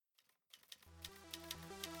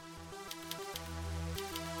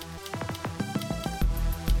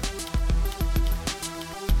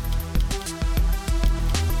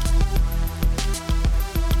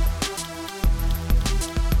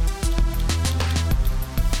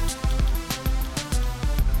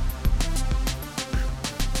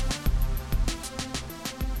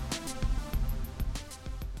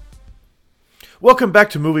Welcome back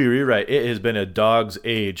to Movie Rewrite. It has been a dog's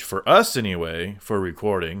age, for us anyway, for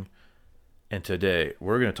recording. And today,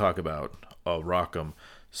 we're going to talk about a rock'em,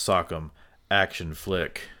 sock'em action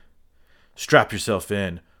flick. Strap yourself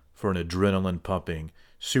in for an adrenaline-pumping,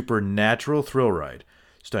 supernatural thrill ride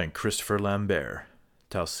starring Christopher Lambert,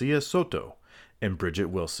 Talcia Soto, and Bridget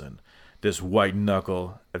Wilson. This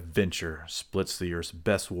white-knuckle adventure splits the Earth's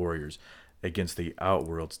best warriors against the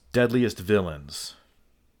Outworld's deadliest villains.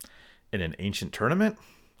 In an ancient tournament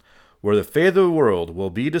where the fate of the world will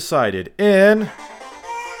be decided in...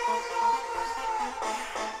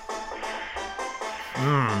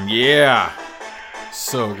 yeah.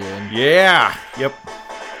 So good. Yeah. Yep.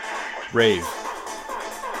 Rave.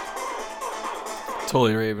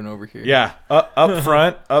 Totally raving over here. Yeah. Up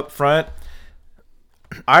front.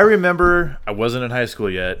 I remember I wasn't in high school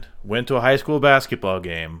yet. Went to a high school basketball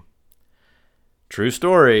game. True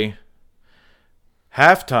story.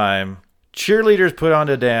 Halftime, cheerleaders put on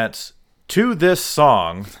a dance to this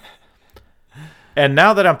song. And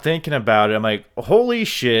now that I'm thinking about it, I'm like, holy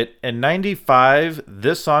shit. In 95,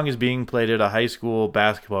 this song is being played at a high school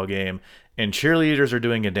basketball game, and cheerleaders are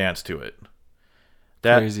doing a dance to it.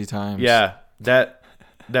 Crazy times. Yeah, that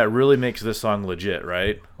really makes this song legit,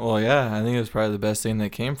 right? Well, yeah, I think it was probably the best thing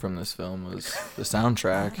that came from this film was the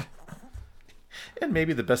soundtrack. And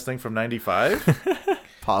maybe the best thing from 95?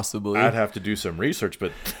 Possibly. I'd have to do some research,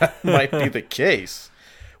 but that might be the case.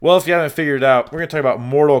 Well, if you haven't figured it out, we're going to talk about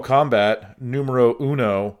Mortal Kombat numero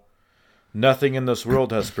uno. Nothing in this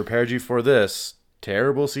world has prepared you for this.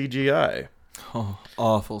 Terrible CGI. Oh,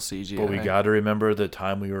 awful CGI. But we got to remember the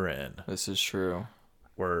time we were in. This is true.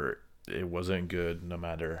 Where it wasn't good no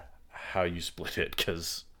matter how you split it,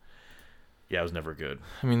 because, yeah, it was never good.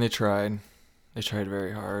 I mean, they tried. They tried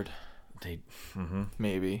very hard.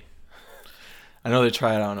 Maybe. I know they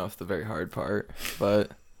tried. I don't know if the very hard part,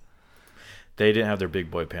 but they didn't have their big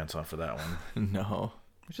boy pants on for that one. No,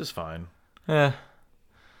 which is fine. Yeah.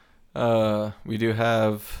 We do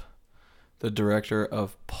have the director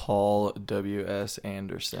of Paul W.S.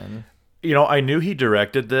 Anderson. You know, I knew he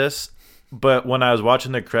directed this, but when I was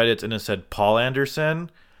watching the credits and it said Paul Anderson,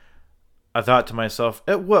 I thought to myself,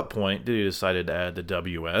 at what point did he decide to add the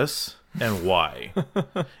W.S. and why?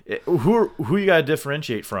 Who you got to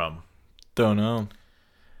differentiate from? Don't know.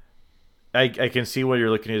 I can see why you're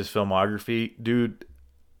looking at his filmography. Dude,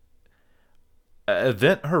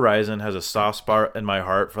 Event Horizon has a soft spot in my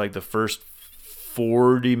heart for like the first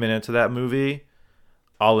 40 minutes of that movie.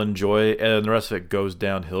 I'll enjoy it, and the rest of it goes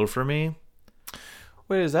downhill for me.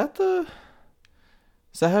 Wait, does that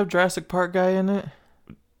have Jurassic Park guy in it?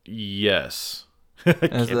 Yes.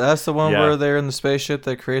 That's the one where they're in the spaceship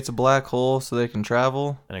that creates a black hole so they can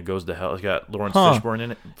travel? And it goes to hell. It's got Lawrence Fishburne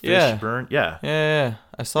in it. Fishburne? Yeah. Yeah.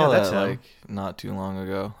 I saw that like not too long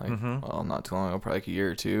ago. Well, not too long ago, probably like a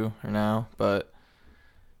year or two or now. But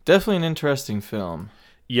definitely an interesting film.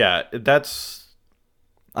 Yeah,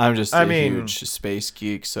 I'm just a huge space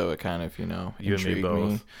geek, so it kind of, you and me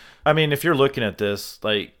both. Me. I mean, if you're looking at this,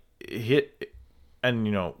 like, give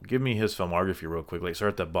me his filmography real quick. Like,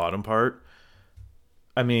 start at the bottom part.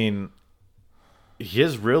 I mean,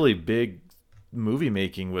 his really big movie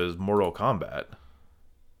making was Mortal Kombat.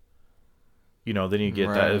 Then you get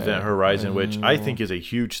that Event Horizon, which I think is a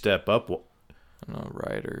huge step up. No,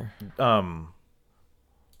 writer.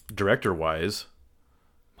 Director-wise.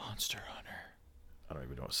 Monster Hunter. I don't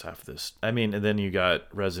even know what's half this. I mean, and then you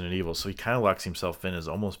got Resident Evil, so he kind of locks himself in as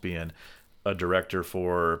almost being a director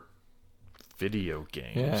for video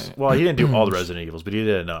games. Yeah. Well, he didn't do all the Resident Evils, but he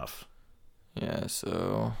did enough. Yeah,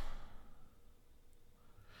 so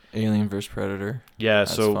Alien vs. Predator. Yeah,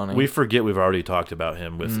 that's so funny. we forget we've already talked about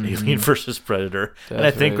him with Alien vs. Predator. Death and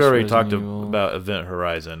I think we already talked Evil. about Event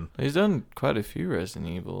Horizon. He's done quite a few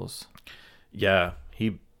Resident Evils. Yeah,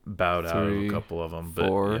 he bowed out of a couple of them. But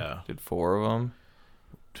 4. Yeah. Did 4 of them.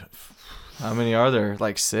 How many are there?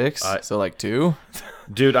 Like 6? So like 2?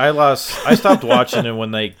 Dude, I stopped watching it when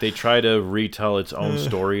they try to retell its own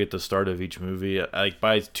story at the start of each movie. Like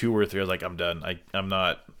by 2 or 3, I was like, I'm done. I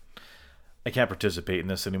can't participate in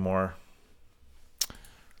this anymore.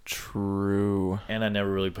 True. And I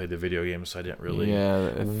never really played the video games, so I didn't really. Yeah,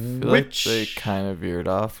 I feel like they kind of veered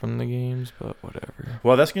off from the games, but whatever.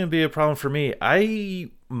 Well, that's going to be a problem for me. I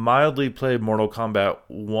mildly played Mortal Kombat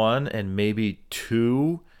 1 and maybe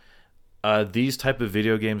 2. These type of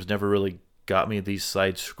video games never really got me, these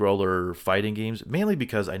side-scroller fighting games, mainly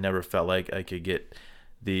because I never felt like I could get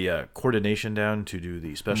the coordination down to do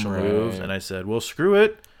the special moves, and I said, well, screw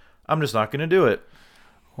it. I'm just not going to do it.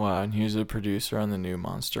 Wow, and he's a producer on the new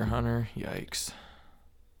Monster Hunter. Yikes.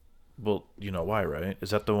 Well, you know why, right?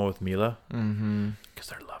 Is that the one with Mila? Mm-hmm. Because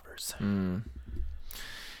they're lovers.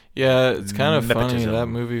 Yeah, it's kind of funny. Nepotism. That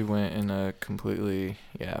movie went in a completely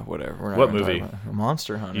whatever. We're not What gonna talk movie? about it.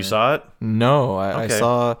 Monster Hunter. You saw it? No, I Okay.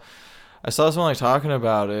 I saw someone like talking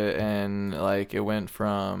about it, and like it went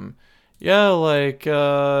from like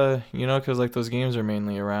because like those games are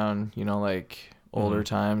mainly around like older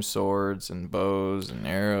times, swords and bows and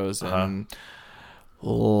arrows and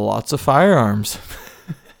lots of firearms.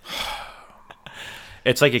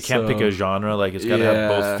 It's like it can't pick So, a genre. Like it's got to have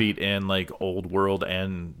both yeah. feet in like old world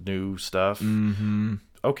and new stuff. Mm-hmm.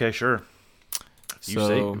 Okay, sure. You So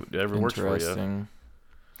say whatever works for you. interesting.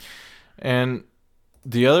 And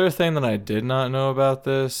the other thing that I did not know about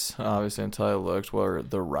this, obviously until I looked, were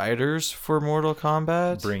the writers for Mortal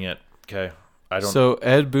Kombat. Bring it. Okay. I don't So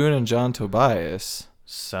Ed Boon and John Tobias,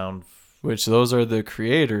 sound. which those are the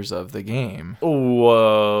creators of the game.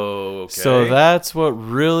 Whoa. Okay. So that's what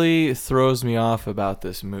really throws me off about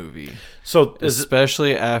this movie, So is it,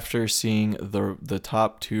 especially after seeing the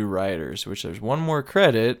top two writers, which there's one more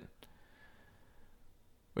credit,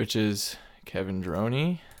 which is Kevin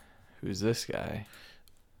Droney. Who's this guy?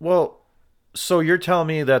 well, so you're telling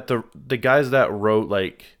me that the guys that wrote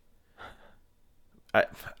like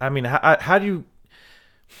I mean how do you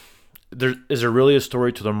is there really a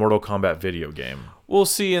story to the Mortal Kombat video game? Well,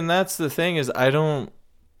 see, and that's the thing is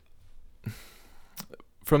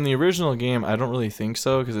from the original game, I don't really think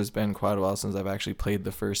so because it's been quite a while since I've actually played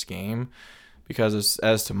the first game. Because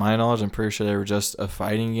as to my knowledge, I'm pretty sure they were just a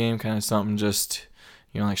fighting game, kind of something just,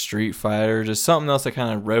 like Street Fighter, just something else that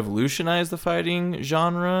kind of revolutionized the fighting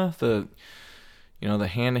genre, the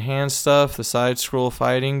hand-to-hand stuff, the side-scroll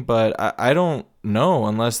fighting. But I don't know,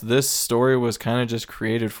 unless this story was kind of just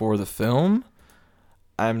created for the film.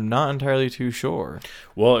 I'm not entirely too sure.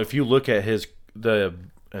 Well, if you look at is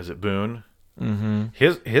it Boone? Mm-hmm.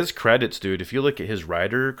 His credits, dude. If you look at his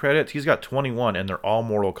writer credits, he's got 21, and they're all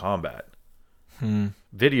Mortal Kombat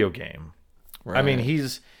video game. Right. I mean,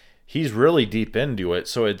 he's really deep into it.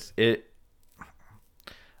 So I'm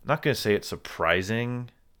not gonna say it's surprising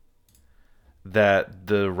that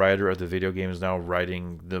the writer of the video game is now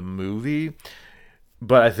writing the movie,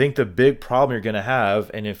 but I think the big problem you're gonna have,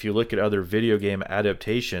 and if you look at other video game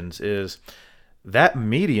adaptations, is that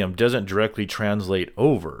medium doesn't directly translate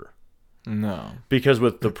over. No. Because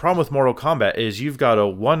the problem with Mortal Kombat is you've got a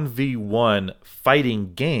 1v1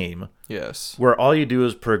 fighting game Yes. where all you do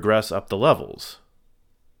is progress up the levels.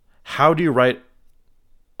 How do you write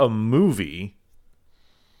a movie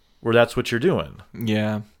where that's what you're doing?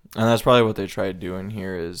 Yeah. And that's probably what they tried doing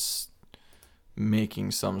here is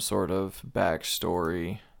making some sort of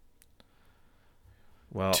backstory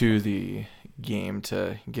to the game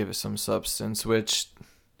to give it some substance, which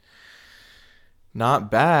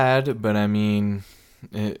not bad, but I mean,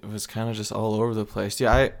 it was kind of just all over the place.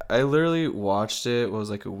 Yeah, I literally watched it, what was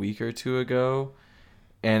like a week or two ago,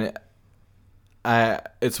 and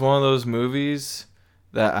it's one of those movies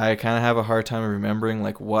that I kind of have a hard time remembering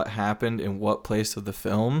like what happened in what place of the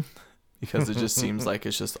film because it just seems like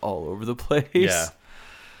it's just all over the place. Yeah.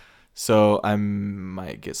 So I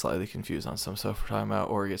might get slightly confused on some stuff we're talking about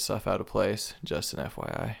or get stuff out of place. Just an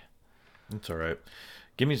FYI. That's all right.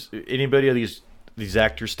 Give me anybody of these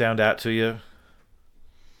actors stand out to you?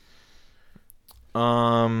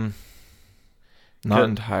 Not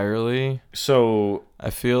entirely. So I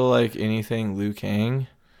feel like anything Liu Kang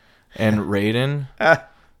and Raiden,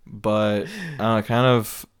 but kind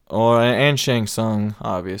of, and Shang Tsung,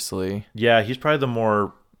 obviously. yeah, he's probably the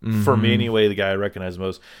more, for me anyway, the guy I recognize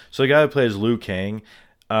most. So the guy who plays Liu Kang,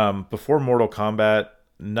 before Mortal Kombat,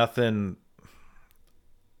 nothing,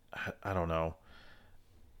 I don't know.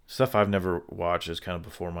 Stuff I've never watched is kind of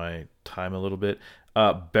before my time a little bit.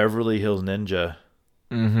 Beverly Hills Ninja.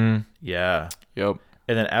 Mm-hmm. Yeah. Yep.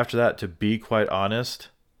 And then after that, to be quite honest,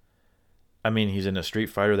 I mean, he's in a Street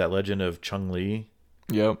Fighter, that Legend of Chun-Li.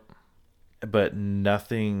 Yep. But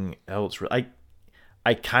nothing else.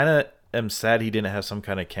 I kind of am sad he didn't have some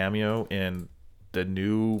kind of cameo in the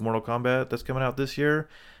new Mortal Kombat that's coming out this year.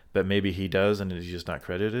 But maybe he does and he's just not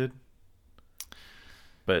credited.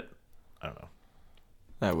 But I don't know.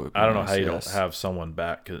 That would be I don't know nice, how you yes. don't have someone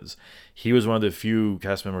back, because he was one of the few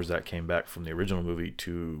cast members that came back from the original movie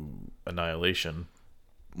to Annihilation.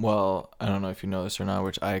 Well, I don't know if you know this or not,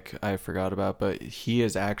 which I forgot about, but he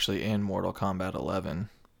is actually in Mortal Kombat 11.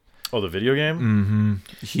 Oh, the video game? Mm-hmm.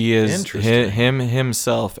 He is Interesting.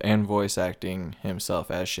 himself and voice acting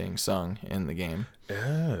himself as Shang Tsung in the game.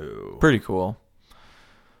 Oh. Pretty cool.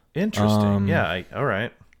 Interesting. Yeah, all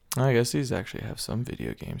right. I guess these actually have some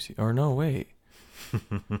video games. Or no, wait.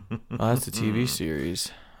 Oh, that's a TV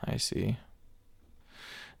series. I see.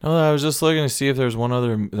 No, I was just looking to see if there's one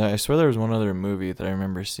other. I swear there was one other movie that I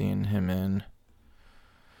remember seeing him in.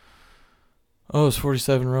 Oh, it's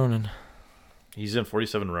 47 Ronin. He's in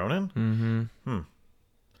 47 Ronin? Mm-hmm. You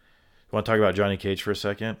want to talk about Johnny Cage for a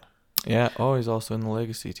second? Yeah. Oh, he's also in the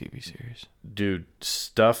Legacy TV series. Dude,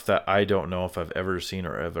 stuff that I don't know if I've ever seen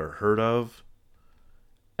or ever heard of.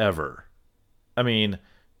 Ever. I mean,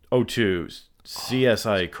 O2,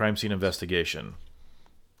 CSI, Crime Scene Investigation,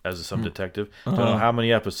 as a sub-detective. Don't know how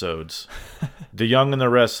many episodes. The Young and the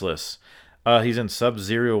Restless. He's in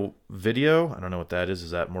Sub-Zero Video. I don't know what that is.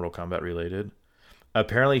 Is that Mortal Kombat related?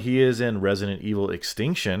 Apparently, he is in Resident Evil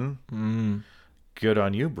Extinction. Good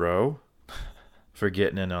on you, bro, for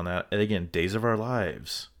getting in on that. And again, Days of Our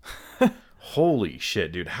Lives. Holy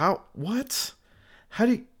shit, dude. What? How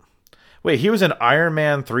do you... Wait, he was in Iron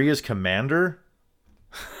Man 3 as Commander?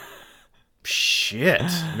 Shit.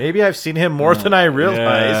 Maybe I've seen him more than I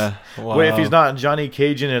realize. Yeah. Wow. Wait, if he's not Johnny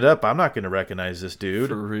Caging it up, I'm not going to recognize this dude.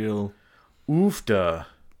 For real. Oofda.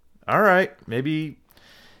 All right. Maybe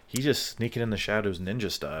he's just sneaking in the shadows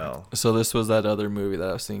ninja style. So this was that other movie that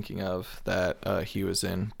I was thinking of that he was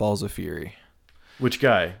in, Balls of Fury. Which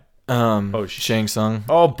guy? Shang Tsung.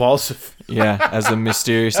 Oh, Balls of... Yeah, as the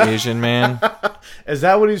mysterious Asian man. Is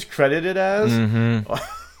that what he's credited as? Mm-hmm.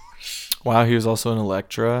 Wow, he was also in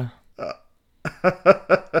Elektra.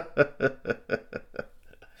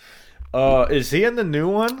 Is he in the new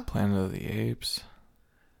one? Planet of the Apes.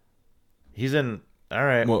 He's in... All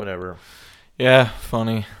right, whatever. Yeah,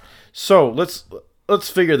 funny. So, let's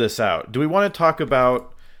figure this out. Do we want to talk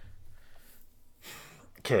about...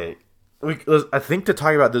 Okay... I think to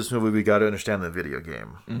talk about this movie, we got to understand the video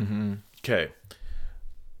game. Mm-hmm. Okay.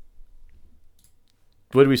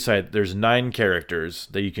 What do we say? There's 9 characters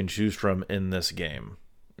that you can choose from in this game.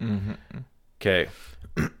 Mm-hmm. Okay.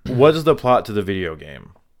 What is the plot to the video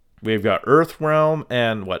game? We've got Earthrealm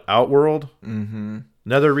and what? Outworld? Mm-hmm.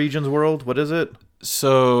 Nether Regions World? What is it?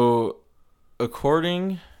 So,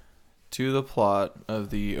 according to the plot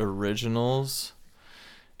of the originals,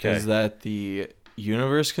 is that the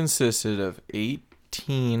universe consisted of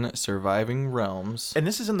 18 surviving realms. And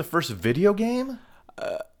this is in the first video game?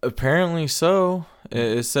 Apparently so.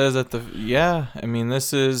 It says that I mean,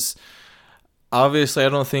 this is... Obviously, I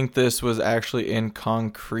don't think this was actually in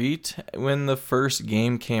concrete when the first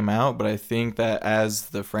game came out, but I think that as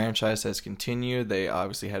the franchise has continued, they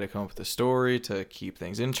obviously had to come up with a story to keep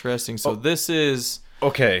things interesting. So this is...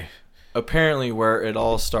 Okay. Apparently where it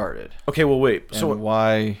all started. Okay, well, wait. And so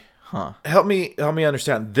why... Huh. Help me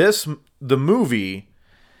understand. The movie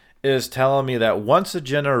is telling me that once a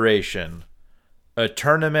generation, a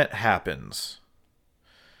tournament happens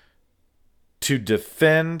to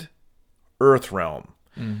defend Earthrealm.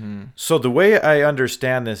 Mm-hmm. So the way I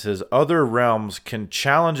understand this is other realms can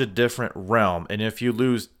challenge a different realm, and if you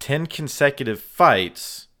lose 10 consecutive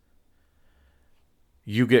fights,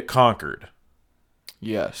 you get conquered.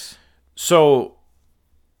 Yes. So...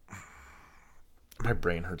 My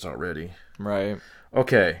brain hurts already. Right.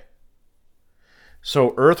 Okay.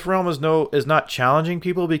 So Earthrealm is not challenging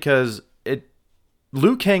people because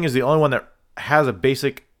Liu Kang is the only one that has a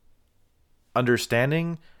basic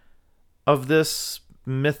understanding of this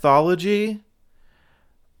mythology,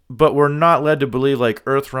 but we're not led to believe like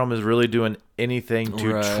Earthrealm is really doing anything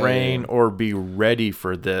to train or be ready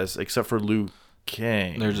for this, except for Liu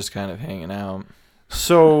Kang. They're just kind of hanging out.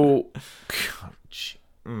 So...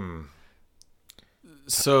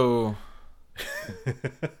 So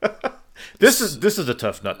this is a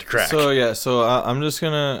tough nut to crack. So yeah, I'm just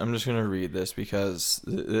gonna read this because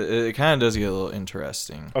it kind of does get a little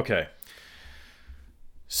interesting. Okay.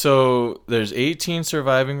 So there's 18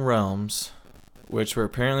 surviving realms, which were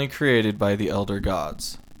apparently created by the Elder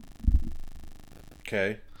Gods.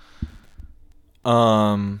 Okay.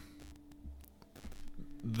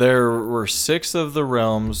 There were 6 of the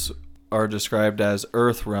realms are described as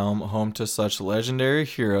Earthrealm, home to such legendary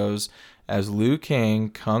heroes as Liu Kang,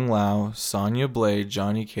 Kung Lao, Sonya Blade,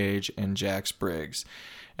 Johnny Cage, and Jax Briggs,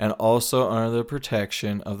 and also under the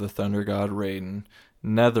protection of the Thunder God Raiden,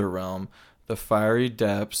 Netherrealm, the fiery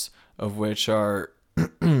depths of which are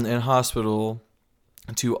inhospitable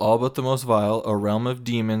to all but the most vile, a realm of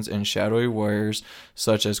demons and shadowy warriors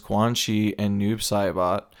such as Quan Chi and Noob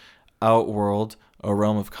Saibot, Outworld, a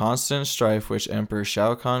realm of constant strife which Emperor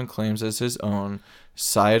Shao Kahn claims as his own,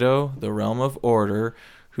 Saido, the realm of order,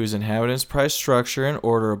 whose inhabitants prize structure and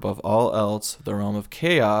order above all else, the realm of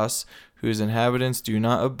chaos, whose inhabitants do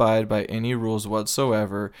not abide by any rules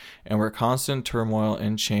whatsoever, and where constant turmoil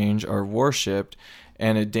and change are worshipped,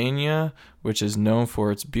 and Edenia, which is known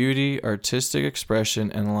for its beauty, artistic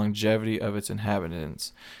expression, and the longevity of its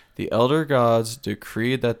inhabitants. The elder gods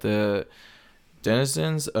decreed that the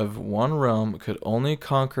Denizens of one realm could only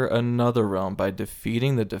conquer another realm by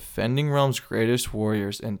defeating the defending realm's greatest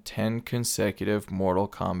warriors in 10 consecutive Mortal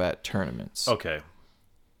Kombat tournaments. Okay.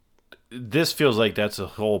 This feels like that's a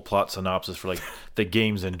whole plot synopsis for like the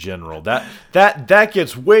games in general. That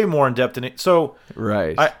gets way more in depth than it. So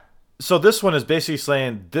right. So this one is basically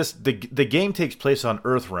saying the game takes place on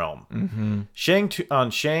Earthrealm,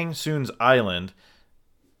 on Shang Tsung's island,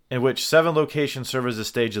 in which 7 locations serve as the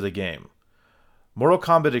stage of the game. Mortal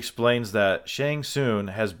Kombat explains that Shang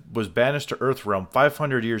Tsung was banished to Earthrealm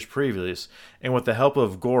 500 years previous, and with the help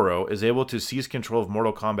of Goro, is able to seize control of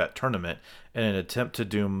Mortal Kombat Tournament in an attempt to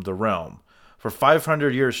doom the realm. For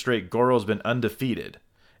 500 years straight, Goro has been undefeated,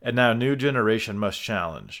 and now a new generation must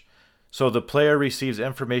challenge. So the player receives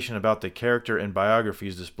information about the character and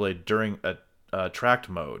biographies displayed during a tracked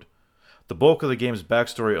mode. The bulk of the game's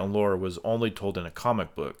backstory and lore was only told in a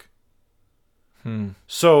comic book.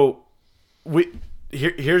 So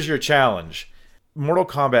here's your challenge. Mortal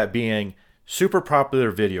Kombat being super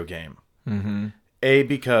popular video game. A,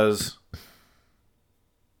 because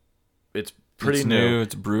it's pretty new.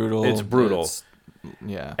 It's brutal. It's brutal.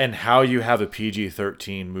 Yeah. And how you have a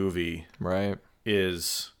PG-13 movie Right.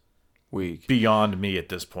 is Weak. beyond me at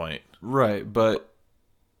this point. Right, but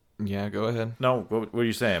yeah, go ahead. No, what are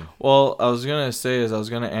you saying? Well, I was going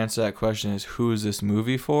to answer that question is who is this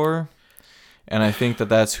movie for? And I think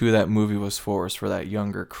that's who that movie was for. It's for that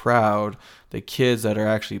younger crowd, the kids that are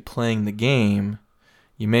actually playing the game.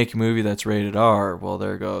 You make a movie that's rated R, well,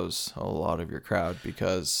 there goes a lot of your crowd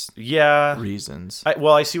because reasons.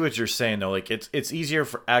 I see what you're saying though. Like it's easier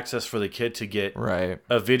for access for the kid to get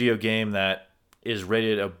a video game that is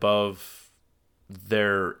rated above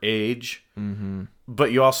their age.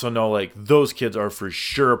 But you also know like those kids are for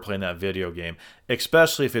sure playing that video game,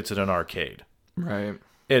 especially if it's in an arcade. Right.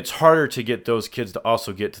 It's harder to get those kids to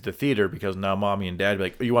also get to the theater because now mommy and dad be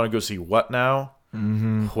like, you want to go see what now?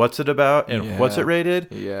 What's it about? And what's it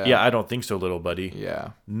rated? Yeah, I don't think so, little buddy. Yeah.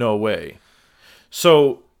 No way.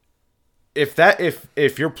 So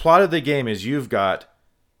if your plot of the game is you've got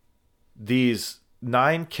these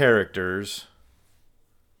 8 characters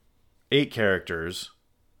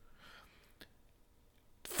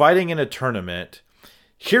fighting in a tournament,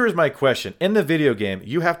 here's my question. In the video game,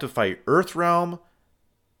 you have to fight Earthrealm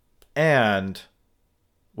and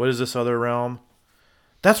what is this other realm?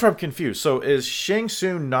 That's where I'm confused. So is Shang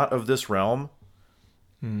Tsung not of this realm?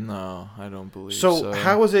 No, I don't believe so. So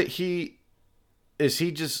how is it he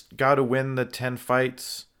just got to win the 10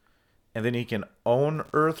 fights and then he can own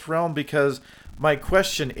Earthrealm? Because my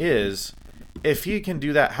question is, if he can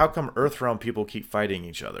do that, how come Earthrealm people keep fighting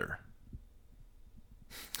each other?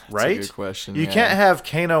 Right? That's a good question. You can't have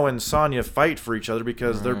Kano and Sonya fight for each other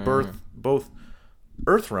because they're both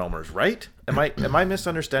Earthrealmers, right? Am I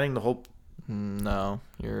misunderstanding the whole? No,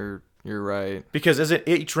 you're right. Because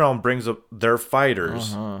each realm brings up their fighters.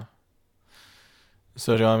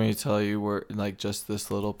 So do you want me to tell you where, like, just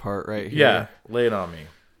this little part right here? Yeah, lay it on me.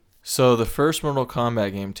 So the first Mortal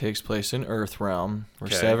Kombat game takes place in Earthrealm,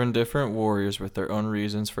 where 7 different warriors with their own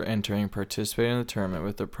reasons for entering participate in the tournament,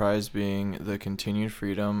 with the prize being the continued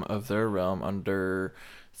freedom of their realm under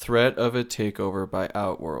threat of a takeover by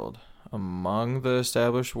Outworld. Among the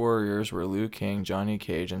established warriors were Liu Kang, Johnny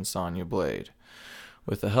Cage, and Sonya Blade.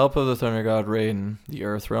 With the help of the Thunder God Raiden, the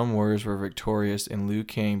Earthrealm warriors were victorious, and Liu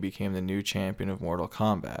Kang became the new champion of Mortal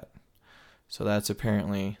Kombat. So that's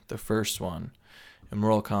apparently the first one. In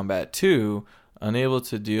Mortal Kombat 2, unable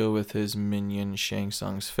to deal with his minion Shang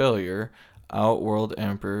Tsung's failure, Outworld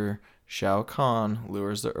Emperor Shao Kahn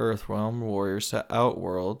lures the Earthrealm warriors to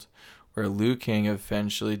Outworld, where Liu Kang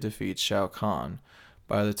eventually defeats Shao Kahn.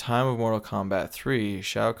 By the time of Mortal Kombat 3,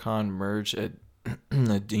 Shao Kahn merged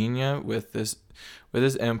Edenia with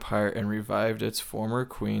his empire and revived its former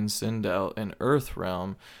queen Sindel in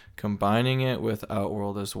Earthrealm, combining it with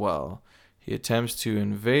Outworld as well. He attempts to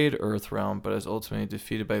invade Earthrealm, but is ultimately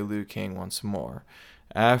defeated by Liu Kang once more.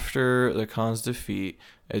 After the Khan's defeat,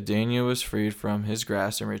 Edenia was freed from his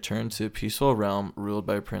grasp and returned to a peaceful realm ruled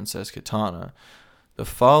by Princess Kitana. The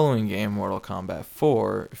following game, Mortal Kombat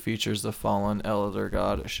 4, features the fallen Elder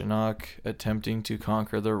God Shinnok attempting to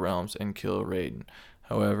conquer the realms and kill Raiden.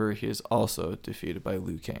 However, he is also defeated by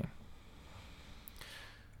Liu Kang.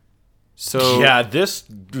 So yeah,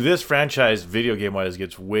 this franchise, video game wise,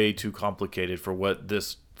 gets way too complicated for what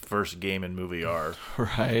this first game and movie are.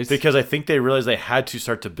 Right. Because I think they realized they had to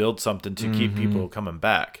start to build something to keep people coming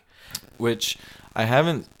back. Which I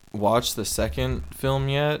haven't watched the second film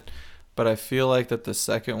yet. But I feel like that the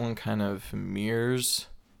second one kind of mirrors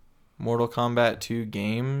Mortal Kombat 2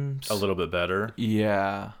 games. A little bit better.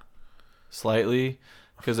 Yeah. Slightly.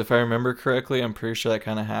 Because if I remember correctly, I'm pretty sure that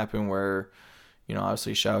kind of happened where,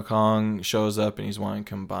 obviously Shao Kahn shows up and he's wanting to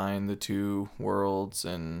combine the two worlds,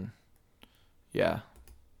 and yeah,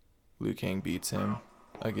 Liu Kang beats him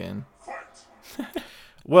again.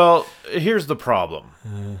 Well, here's the problem.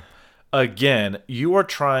 Again, you are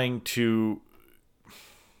trying to...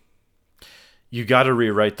 You got to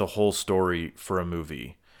rewrite the whole story for a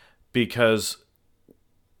movie, because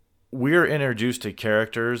we're introduced to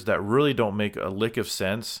characters that really don't make a lick of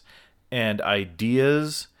sense, and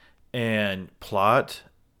ideas and plot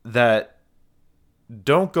that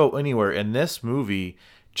don't go anywhere. And this movie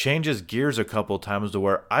changes gears a couple times to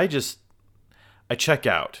where I check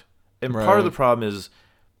out. And part of the problem is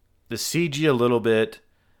the CG a little bit.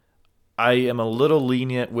 I am a little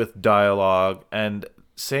lenient with dialogue, and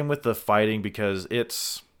same with the fighting, because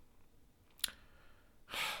it's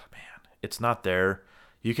not there.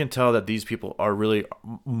 You can tell that these people are really,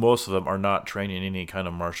 most of them are not trained in any kind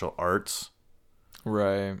of martial arts.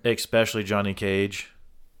 Right. Especially Johnny Cage.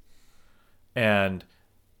 And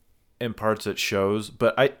in parts it shows.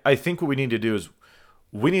 But I think what we need to do is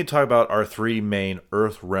we need to talk about our three main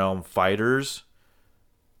Earth Realm fighters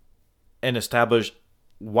and establish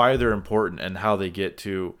why they're important and how they get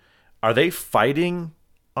to... Are they fighting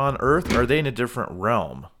on Earth, or are they in a different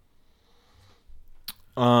realm?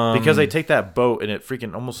 Because they take that boat and it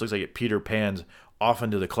freaking almost looks like it Peter Pans off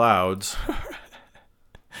into the clouds.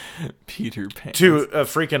 Peter Pan. To a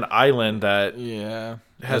freaking island that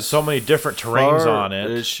has so many different terrains on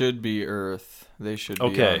it. It should be Earth. They should be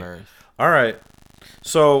on Earth. All right.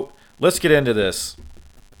 So let's get into this.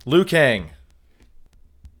 Liu Kang.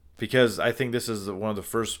 Because I think this is one of the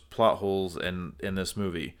first plot holes in this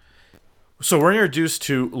movie. So we're introduced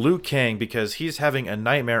to Liu Kang because he's having a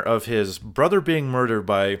nightmare of his brother being murdered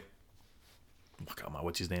by...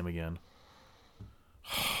 What's his name again?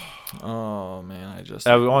 Oh, man.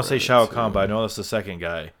 I want to say Shao Kahn, but I know that's the second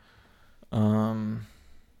guy.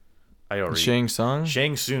 Shang Tsung?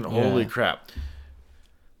 Shang Tsung. Holy crap.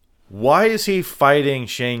 Why is he fighting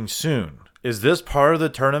Shang Tsung? Is this part of the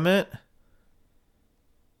tournament?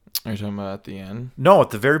 Are you talking about at the end? No, at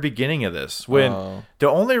the very beginning of this. When the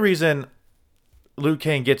only reason Liu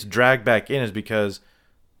Kang gets dragged back in is because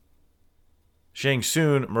Shang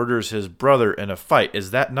Tsung murders his brother in a fight.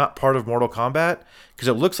 Is that not part of Mortal Kombat? Because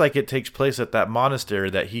it looks like it takes place at that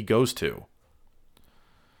monastery that he goes to.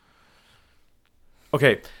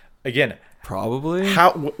 Okay, again, probably.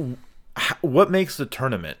 What makes the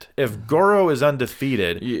tournament? If Goro is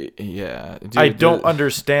undefeated, dude, I don't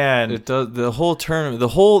understand. It does, the whole tournament,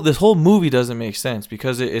 this whole movie doesn't make sense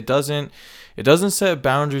because it doesn't set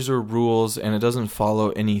boundaries or rules, and it doesn't follow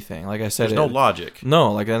anything. Like I said, there's no logic.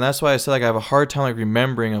 No, and that's why I said I have a hard time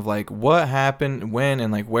remembering of what happened, when,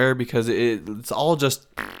 and where, because it's all just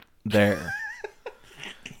there.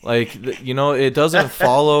 It doesn't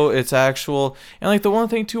follow its actual. And the one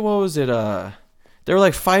thing too, what was it? They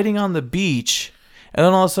were fighting on the beach, and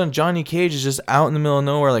then all of a sudden Johnny Cage is just out in the middle of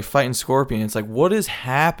nowhere fighting Scorpion. It's what is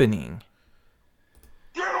happening?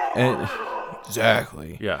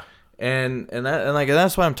 Exactly. Yeah. And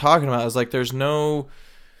that's what I'm talking about. Is there's no,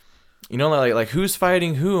 who's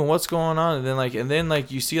fighting who and what's going on, and then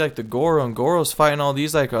you see the Goro, and Goro's fighting all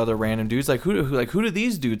these other random dudes. Who do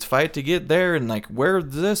these dudes fight to get there, and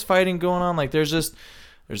where's this fighting going on?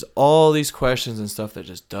 There's all these questions and stuff that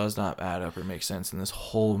just does not add up or make sense in this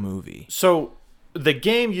whole movie. So the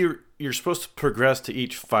game, you're supposed to progress to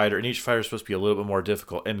each fighter, and each fighter is supposed to be a little bit more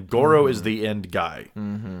difficult, and Goro is the end guy.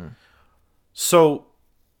 Mm-hmm. So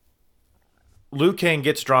Liu Kang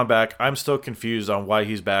gets drawn back. I'm still confused on why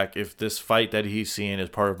he's back. If this fight that he's seeing is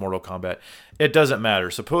part of Mortal Kombat, it doesn't matter.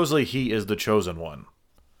 Supposedly he is the chosen one.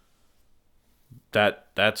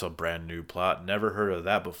 That's a brand new plot. Never heard of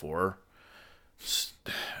that before.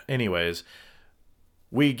 Anyways,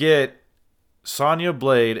 we get Sonya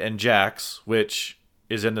Blade and Jax, which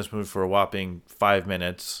is in this movie for a whopping 5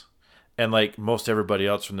 minutes, and most everybody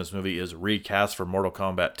else from this movie is recast for Mortal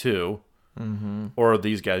Kombat 2, or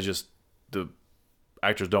these guys the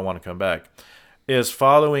actors don't want to come back, is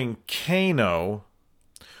following Kano,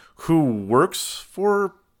 who works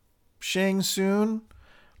for Shang Tsung.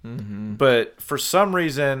 But for some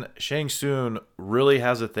reason, Shang Tsung really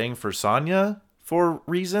has a thing for Sonya for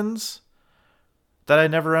reasons that I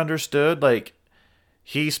never understood.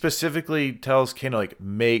 He specifically tells Kano,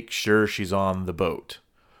 make sure she's on the boat.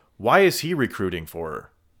 Why is he recruiting for her?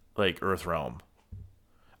 Earthrealm?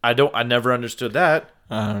 I never understood that.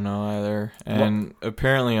 I don't know either. And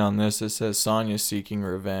apparently on this it says Sonya's seeking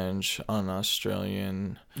revenge on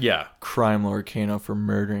Australian Yeah. crime lord Kano for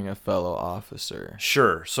murdering a fellow officer.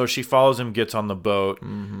 Sure. So she follows him, gets on the boat,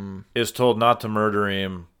 is told not to murder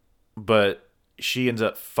him, but she ends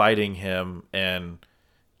up fighting him and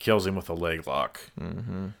kills him with a leg lock.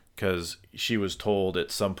 Because she was told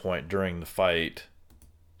at some point during the fight.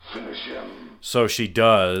 Finish him. So she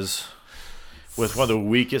does, with one of the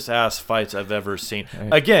weakest ass fights I've ever seen.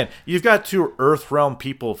 Again, you've got two Earthrealm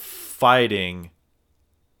people fighting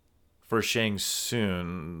for Shang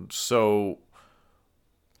Tsung. So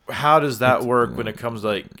how does that work when it comes to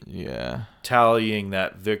like tallying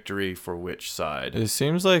that victory for which side? It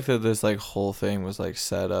seems like that this like whole thing was like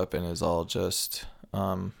set up and is all just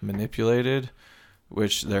manipulated,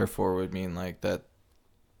 which therefore would mean like that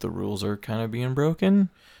the rules are kind of being broken.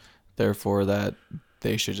 Therefore that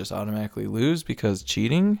they should just automatically lose because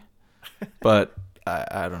cheating. But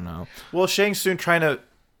I don't know. Well, Shang Tsung trying to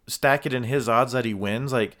stack it in his odds that he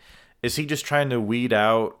wins. Like, is he just trying to weed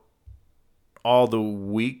out all the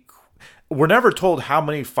weak? We're never told how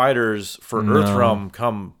many fighters for Earthrealm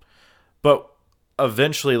come, but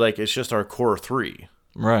eventually, like, it's just our core three.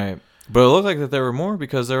 Right. But it looked like that there were more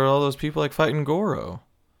because there were all those people like fighting Goro.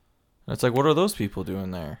 And it's like, what are those people doing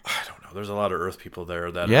there? I don't know. There's a lot of Earth people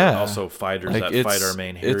there that are also fighters like that fight our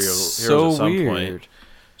main heroes so at some weird. point.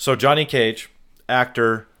 So Johnny Cage,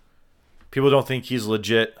 actor, people don't think he's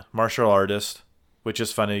legit martial artist, which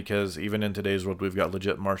is funny because even in today's world, we've got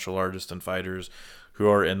legit martial artists and fighters who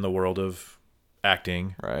are in the world of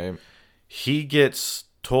acting. Right. He gets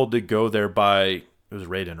told to go there by, it was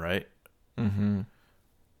Raiden, right? Mm-hmm.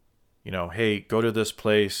 You know, hey, go to this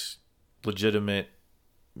place, legitimate.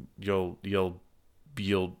 You'll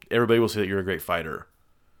everybody will say that you're a great fighter.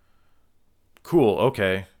 Cool,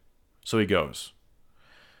 okay. So he goes.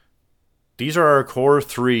 These are our core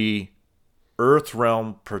three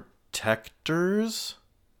Earthrealm protectors.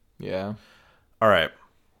 Yeah. All right.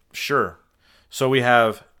 Sure. So we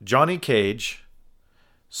have Johnny Cage,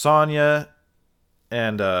 Sonya,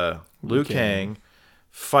 and Liu Kang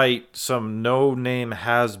fight some no-name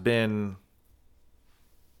has-been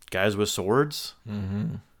guys with swords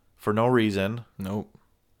for no reason. Nope.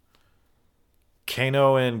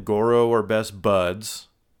 Kano and Goro are best buds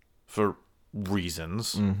for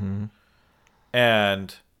reasons. Mm-hmm.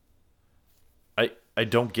 And I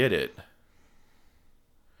don't get it.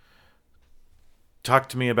 Talk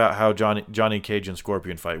to me about how Johnny Cage and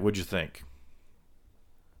Scorpion fight. What'd you think?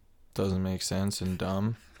 Doesn't make sense and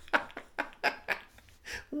dumb.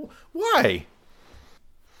 Why?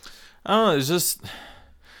 I don't know. It's just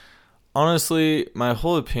honestly, my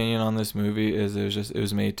whole opinion on this movie is it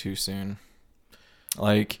was made too soon.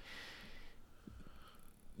 Like,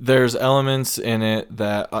 there's elements in it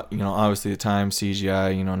that obviously the time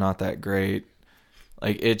CGI, not that great.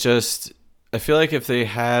 Like, it just, I feel like if they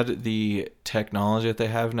had the technology that they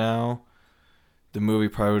have now, the movie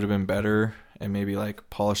probably would have been better and maybe like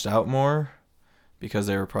polished out more because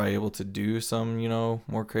they were probably able to do some,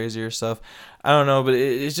 more crazier stuff. I don't know, but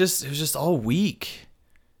it was just all weak.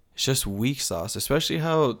 It's just weak sauce, especially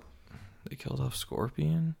how they killed off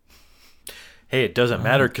Scorpion. Hey, it doesn't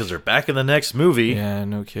matter because they're back in the next movie. Yeah,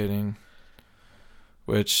 no kidding.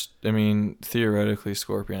 Which, I mean, theoretically,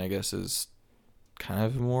 Scorpion, I guess, is kind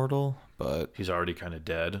of immortal, but He's already kind of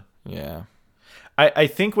dead. yeah. I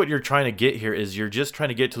think what you're trying to get here is you're just trying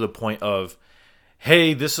to get to the point of,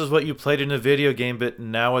 hey, this is what you played in a video game, but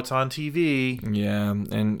now it's on TV. Yeah,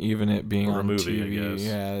 and even it being Or a on movie, I TV,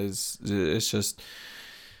 guess. yeah, it's just...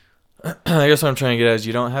 I guess what I'm trying to get at is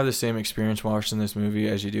you don't have the same experience watching this movie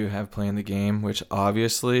as you do have playing the game, which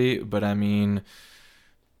obviously, but I mean,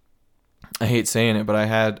 I hate saying it, but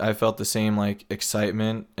I felt the same like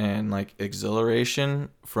excitement and like exhilaration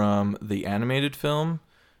from the animated film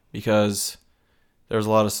because there was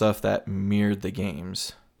a lot of stuff that mirrored the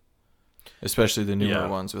games, especially the newer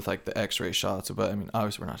ones with like the X-ray shots. But I mean,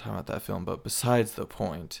 obviously we're not talking about that film, but besides the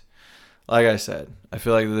point, like I said, I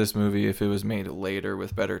feel like this movie, if it was made later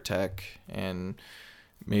with better tech and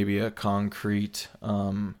maybe a concrete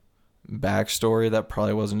backstory that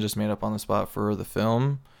probably wasn't just made up on the spot for the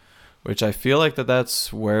film, which I feel like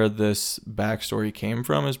that's where this backstory came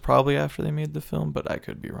from, is probably after they made the film, but I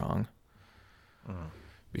could be wrong.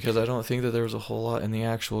 Because I don't think that there was a whole lot in the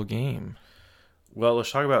actual game. Well,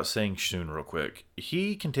 let's talk about Shang Tsung real quick.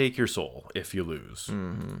 He can take your soul if you lose.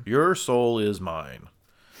 Your soul is mine.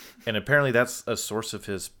 And apparently that's a source of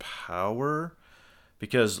his power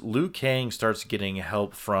because Liu Kang starts getting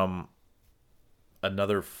help from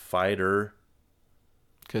another fighter.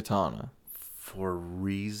 Katana. For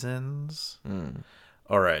reasons.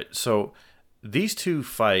 All right. So these two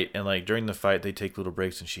fight, and like during the fight, they take little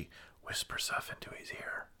breaks, and she whispers stuff into his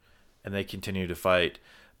ear, and they continue to fight.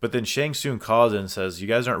 But then Shang Tsung calls in and says, "You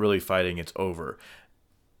guys aren't really fighting; it's over."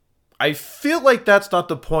 I feel like that's not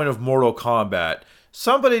the point of Mortal Kombat.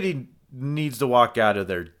 Somebody needs to walk out of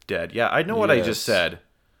there dead. Yeah, I know what I just said.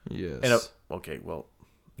 Yes. Okay, well,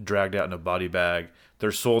 dragged out in a body bag.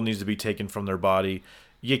 Their soul needs to be taken from their body.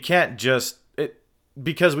 You can't just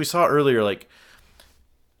because we saw earlier, like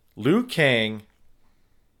Liu Kang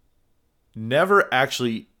never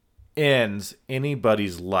actually ends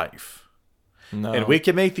anybody's life. No. And we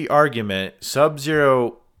can make the argument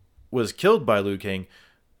Sub-Zero was killed by Liu Kang,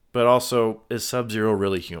 but also is Sub-Zero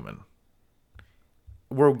really human?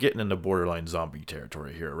 We're getting into borderline zombie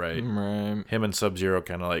territory here, right? Right. Him and Sub-Zero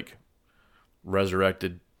kind of like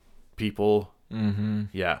resurrected people. Mm-hmm.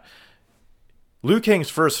 Yeah. Liu Kang's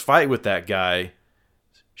first fight with that guy,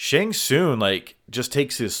 Shang Tsung like just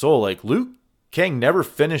takes his soul. Like Liu Kang never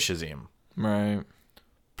finishes him. Right.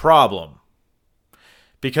 Problem.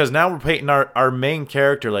 Because now we're painting our main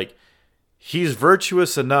character like he's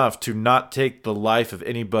virtuous enough to not take the life of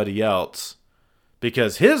anybody else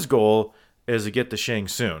because his goal is to get to Shang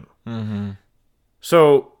Tsung. Mm-hmm.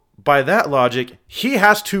 So by that logic, he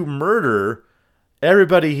has to murder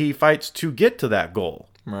everybody he fights to get to that goal.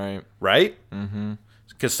 Right. Right? Mm-hmm.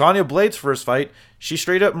 Because Sonya Blade's first fight, she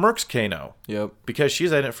straight up murks Kano. Yep. Because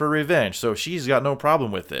she's in it for revenge, so she's got no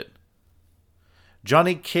problem with it.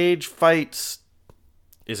 Johnny Cage fights...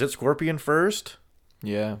 Is it Scorpion first?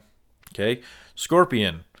 Yeah. Okay.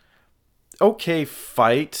 Scorpion. Okay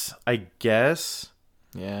fight, I guess.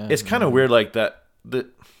 Yeah. It's kind of weird like that.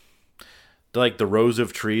 Like the rows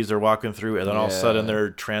of trees they're walking through, and then all of a sudden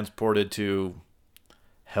they're transported to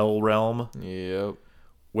Hell Realm. Yep.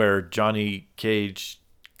 Where Johnny Cage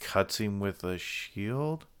cuts him with a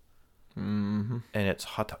shield. Mm-hmm. And it's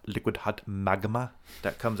liquid hot magma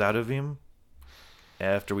that comes out of him.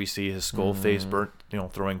 After we see his skull face burnt,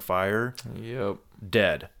 throwing fire. Yep.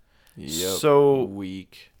 Dead. Yep. So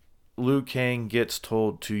weak. Liu Kang gets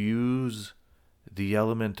told to use the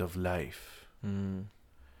element of life. Mm.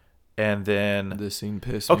 And then... This scene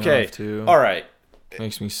pissed me off too. All right.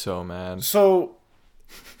 Makes me so mad. So...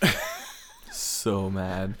 so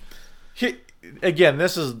mad. Again,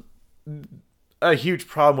 this is a huge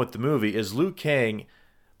problem with the movie, is Liu Kang...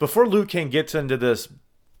 Before Liu Kang gets into this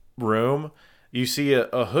room... You see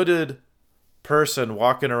a hooded person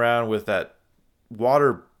walking around with that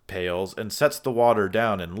water pails and sets the water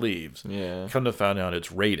down and leaves. Yeah. Come to find out it's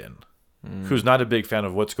Raiden, who's not a big fan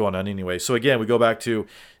of what's going on anyway. So again, we go back to,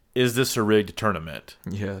 is this a rigged tournament?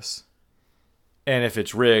 Yes. And if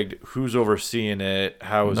it's rigged, who's overseeing it?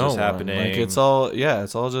 How is this happening? Like it's all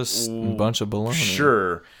just a bunch of baloney.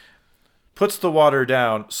 Sure. Puts the water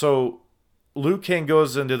down. So Liu Kang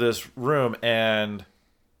goes into this room and...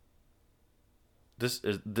 This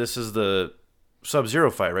is the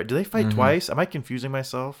Sub-Zero fight, right? Do they fight twice? Am I confusing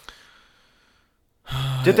myself?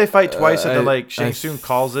 Did they fight twice and then Shang Tsung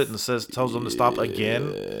calls it and tells them to stop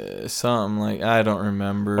again? Something like I don't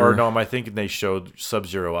remember. Or no, am I thinking they showed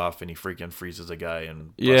Sub-Zero off and he freaking freezes a guy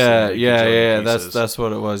and yeah. That's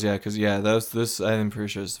what it was. Yeah, because this. I'm pretty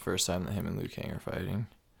sure it's the first time that him and Liu Kang are fighting.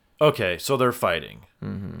 Okay, so they're fighting,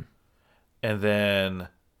 and then.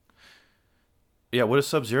 Yeah, what does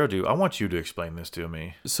Sub-Zero do? I want you to explain this to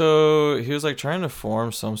me. So he was trying to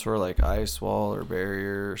form some sort of ice wall or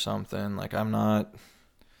barrier or something. I don't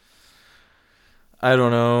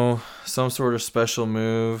know, some sort of special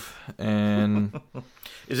move. And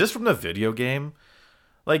is this from the video game?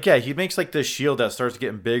 He makes this shield that starts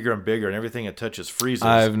getting bigger and bigger, and everything it touches freezes.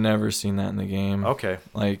 I've never seen that in the game. Okay.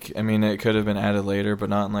 It could have been added later, but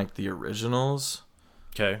not in the originals.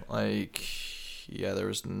 Okay. Yeah, there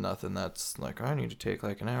was nothing that's I need to take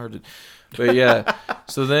an hour to... But yeah,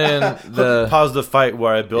 so then Pause the fight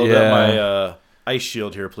where I build up my ice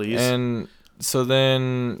shield here, please. And so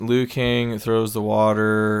then Liu Kang throws the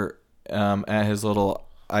water at his little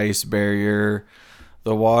ice barrier.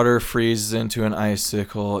 The water freezes into an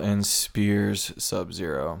icicle and spears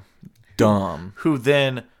Sub-Zero. Dumb. Who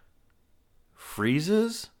then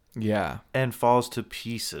freezes? Yeah. And falls to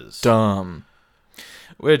pieces. Dumb.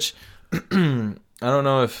 Which... I don't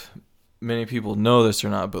know if many people know this or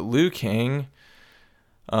not, but Liu Kang,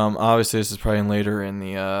 obviously this is probably later in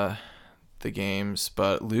the games,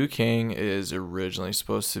 but Liu Kang is originally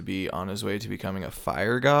supposed to be on his way to becoming a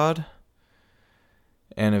fire god,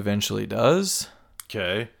 and eventually does.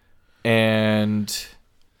 Okay. Or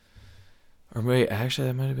wait, actually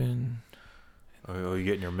that might have been... Oh, you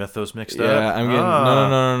getting your mythos mixed up? Yeah, I'm getting...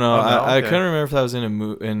 No. Oh, I couldn't remember if that was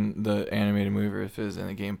in the animated movie or if it was in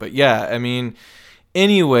the game. But yeah,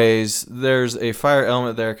 Anyways, there's a fire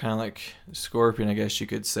element there, kind of like Scorpion, I guess you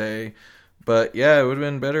could say. But yeah, it would have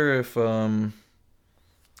been better if,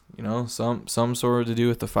 some sort of to do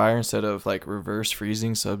with the fire instead of like reverse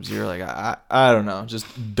freezing Sub-Zero. Like I don't know,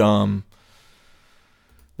 just dumb.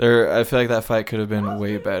 I feel like that fight could have been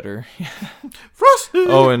way better. Frosty.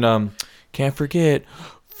 Oh, and can't forget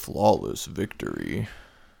flawless victory.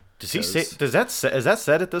 Does he say? Is that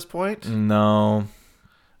said at this point? No.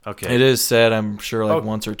 Okay. It is said, I'm sure, like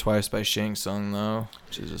once or twice by Shang Tsung though,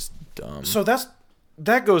 which is just dumb. So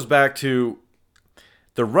that goes back to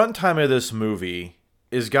the runtime of this movie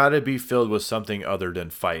is got to be filled with something other than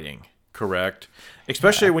fighting, correct?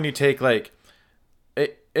 Especially when you take like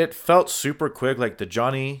it felt super quick. Like the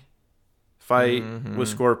Johnny fight with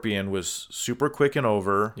Scorpion was super quick and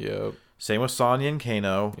over. Yep. Same with Sonya and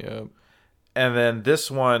Kano. Yep. And then this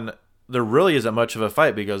one, there really isn't much of a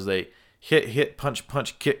fight because they hit, punch,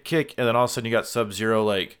 kick, and then all of a sudden you got Sub-Zero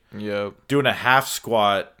like doing a half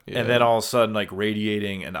squat, and then all of a sudden like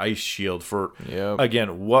radiating an ice shield for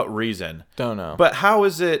again, what reason? Don't know. But how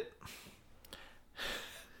is it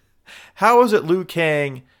Liu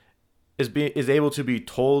Kang is able to be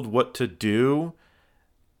told what to do,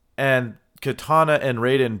 and Katana and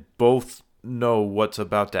Raiden both know what's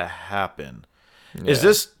about to happen? Yeah. Is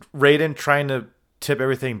this Raiden trying to tip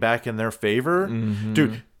everything back in their favor?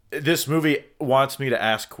 Dude, this movie wants me to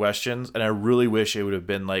ask questions, and I really wish it would have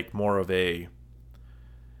been like more of a,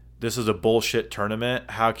 this is a bullshit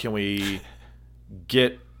tournament. How can we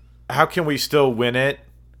still win it,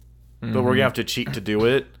 but we're going to have to cheat to do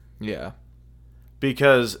it? Yeah.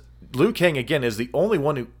 Because Liu Kang, again, is the only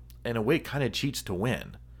one who, in a way, kind of cheats to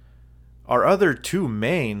win. Our other two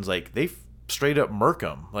mains, like, they straight up murk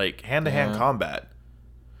him, like, hand-to-hand combat.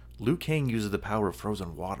 Liu Kang uses the power of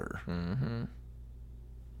frozen water.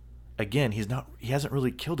 Again, he hasn't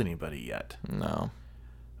really killed anybody yet. No.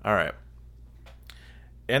 All right.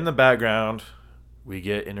 In the background, we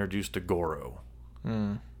get introduced to Goro.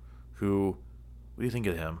 Who, what do you think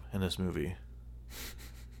of him in this movie?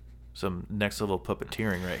 Some next level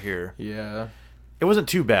puppeteering right here. Yeah. It wasn't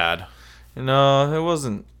too bad. No, it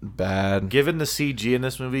wasn't bad. Given the CG in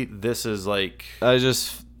this movie, this is like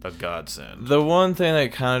a godsend. The one thing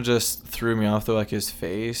that kind of just threw me off though, like his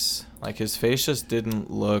face. Like his face just didn't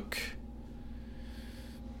look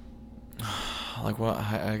like what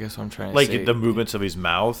I guess what I'm trying to say. Like the movements of his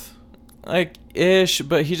mouth? Like ish,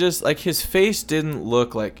 but he just like his face didn't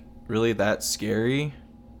look like really that scary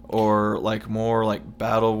or like more like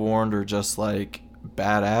battle worn or just like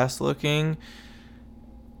badass looking.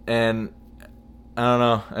 And I don't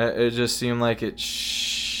know, it just seemed like it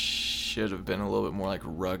should have been a little bit more like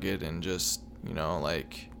rugged and just,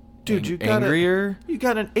 like dude, angrier. You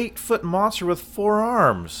got an 8-foot monster with 4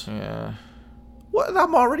 arms. Yeah. What?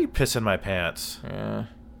 I'm already pissing my pants. Yeah.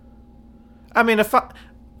 I mean,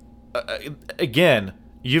 again,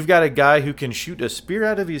 you've got a guy who can shoot a spear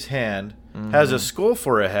out of his hand, has a skull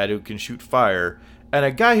for a head who can shoot fire, and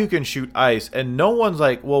a guy who can shoot ice, and no one's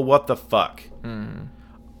like, well, what the fuck?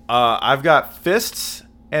 I've got fists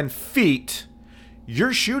and feet.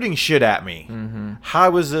 You're shooting shit at me.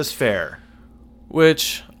 How is this fair?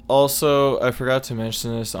 Which, also, I forgot to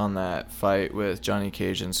mention this on that fight with Johnny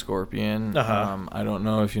Cage and Scorpion. I don't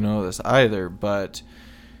know if you know this either, but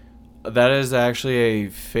that is actually a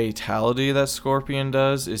fatality that Scorpion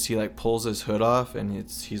does, is he like pulls his hood off and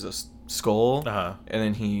he's a skull, and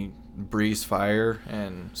then he breathes fire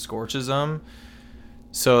and scorches them.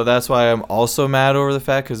 So that's why I'm also mad over the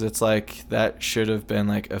fact, because it's like that should have been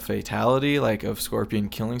like a fatality, like of Scorpion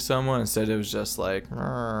killing someone. Instead it was just like,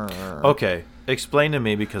 okay, explain to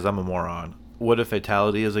me, because I'm a moron, what a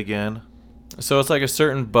fatality is again. So it's like a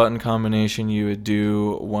certain button combination you would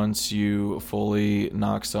do once you fully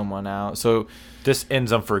knock someone out. So this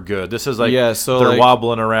ends them for good. This is like, so they're like,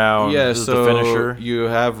 wobbling around. Yeah, this is so the finisher. You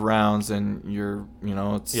have rounds, and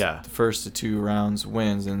it's the first to 2 rounds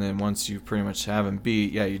wins, and then once you pretty much have them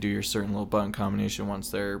beat, you do your certain little button combination once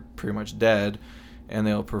they're pretty much dead, and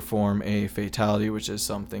they'll perform a fatality, which is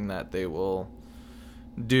something that they will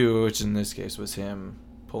do, which in this case was him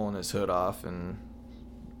pulling his hood off and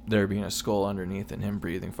there being a skull underneath and him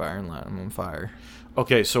breathing fire and lighting him on fire.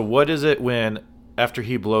 Okay, so what is it when, after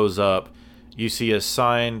he blows up, you see a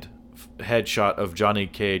signed headshot of Johnny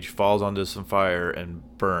Cage falls onto some fire and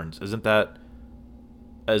burns? Is that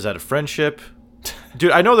a friendship?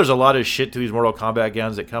 Dude, I know there's a lot of shit to these Mortal Kombat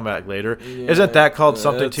games that come back later. Yeah, Isn't that called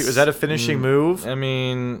something too? Is that a finishing move? I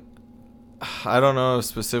mean, I don't know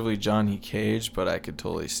specifically Johnny Cage, but I could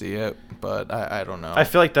totally see it. But I don't know. I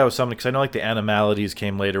feel like that was something, because I know like the animalities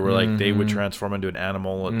came later where like they would transform into an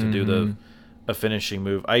animal to do a finishing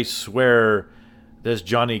move. I swear this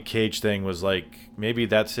Johnny Cage thing was like, maybe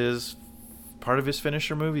that's his part of his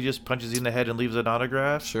finisher move. He just punches you in the head and leaves an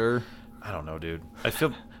autograph. Sure. I don't know, dude. I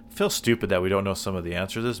feel stupid that we don't know some of the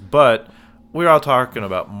answers to this, but we're all talking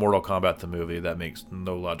about Mortal Kombat the movie. That makes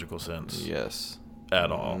no logical sense. Yes.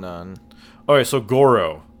 At all. None. Okay, so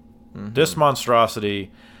Goro. This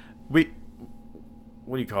monstrosity, what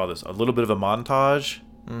do you call this? A little bit of a montage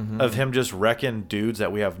of him just wrecking dudes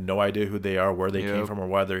that we have no idea who they are, where they came from, or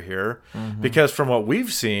why they're here. Because from what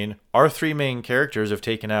we've seen, our three main characters have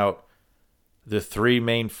taken out the three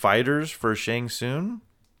main fighters for Shang Tsung.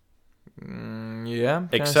 Yeah.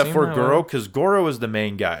 Except for Goro, because Goro is the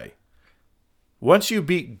main guy. Once you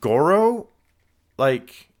beat Goro,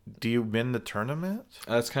 like, do you win the tournament?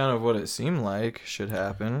 That's kind of what it seemed like should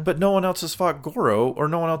happen. But no one else has fought Goro, or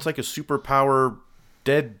no one else like a superpower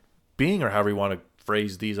dead being, or however you want to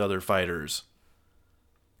phrase these other fighters.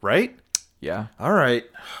 Right? Yeah. All right.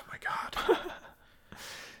 Oh, my God.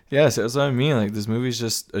 Yes, that's what I mean. Like, this movie's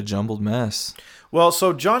just a jumbled mess. Well,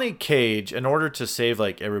 so Johnny Cage, in order to save,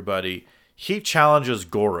 like, everybody, he challenges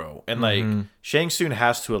Goro. And, like, Shang Tsung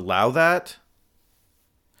has to allow that.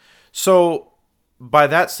 So, by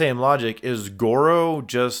that same logic, is Goro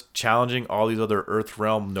just challenging all these other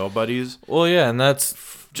Earthrealm nobodies? Well, yeah, and that's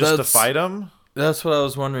to fight him? That's what I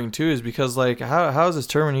was wondering, too, is because, like, how is this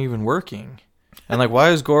tournament even working? And, like,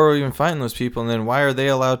 why is Goro even fighting those people? And then why are they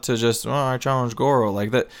allowed to just, I challenge Goro?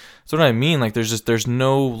 Like, that's what I mean. Like, there's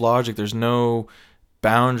no logic. There's no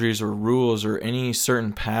boundaries or rules or any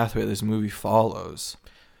certain pathway this movie follows.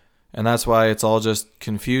 And that's why it's all just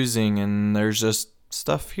confusing, and there's just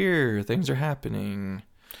stuff here. Things are happening.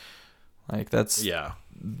 Like, that's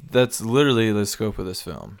literally the scope of this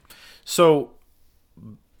film. So,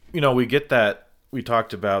 we get that. We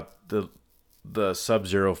talked about the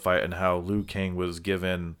Sub-Zero fight and how Liu Kang was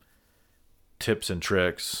given tips and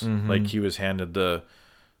tricks. Like, he was handed the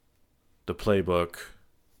playbook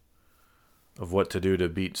of what to do to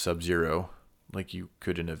beat Sub-Zero, like you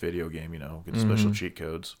could in a video game, get special cheat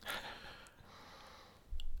codes.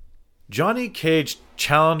 Johnny Cage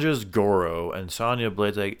challenges Goro, and Sonya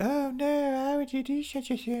Blade's like, "Oh no, how would you do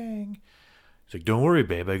such a thing?" He's like, "Don't worry,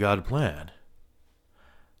 babe, I got a plan."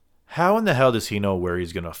 How in the hell does he know where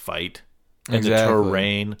he's going to fight? And the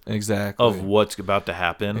terrain of what's about to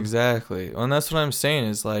happen? Exactly. Well, and that's what I'm saying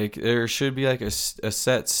is, like, there should be, like, a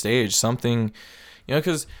set stage, something,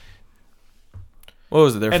 because, what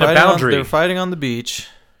was it? They're fighting on the beach,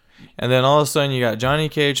 and then all of a sudden you got Johnny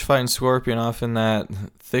Cage fighting Scorpion off in that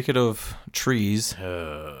thicket of trees.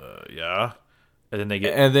 Yeah. And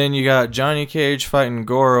then you got Johnny Cage fighting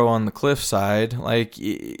Goro on the cliffside. Like,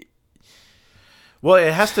 well,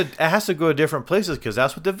 it has to go to different places because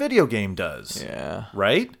that's what the video game does. Yeah.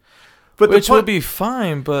 Right? But which would be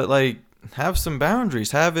fine, but, like, have some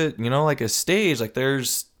boundaries. Have it, like a stage. Like,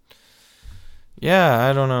 there's... Yeah,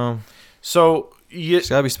 I don't know. So... There's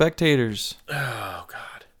got to be spectators. Oh,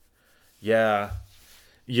 God. Yeah,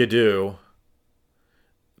 you do.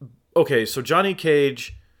 Okay, so Johnny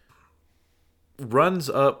Cage runs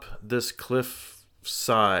up this cliff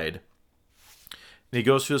side. And he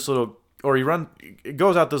goes through this little... Or it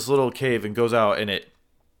goes out this little cave and goes out, and it...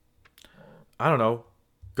 I don't know.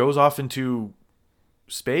 Goes off into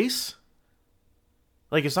space?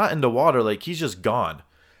 Like, it's not into water. Like, he's just gone.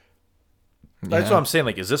 That's what I'm saying.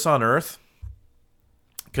 Like, is this on Earth?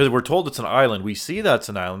 Because we're told it's an island. We see that's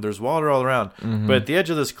an island. There's water all around. But at the edge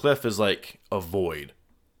of this cliff is like a void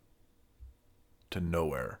to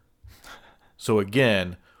nowhere. So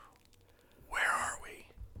again, where are we?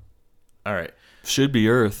 All right. Should be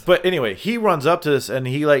Earth. But anyway, he runs up to this and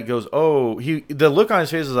he like goes, the look on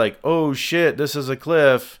his face is like, oh shit, this is a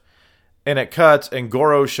cliff. And it cuts and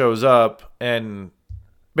Goro shows up and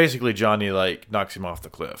basically Johnny like knocks him off the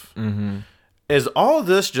cliff. Is all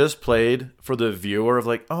this just played for the viewer of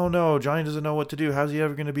like, oh no, Johnny doesn't know what to do. How's he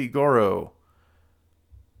ever going to beat Goro?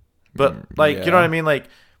 But like, you know what I mean? Like,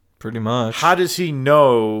 pretty much. How does he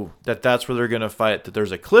know that that's where they're going to fight? That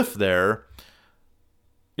there's a cliff there?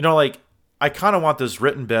 Like, I kind of want this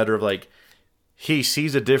written better of like, he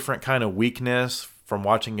sees a different kind of weakness from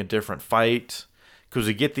watching a different fight. Because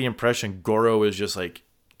we get the impression Goro is just like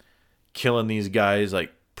killing these guys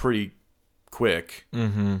like pretty quick.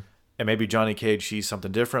 And maybe Johnny Cage sees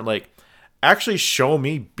something different. Like, actually show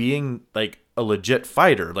me being like a legit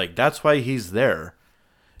fighter. Like, that's why he's there.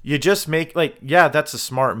 You just make like, yeah, that's a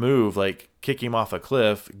smart move. Like, kick him off a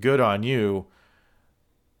cliff. Good on you.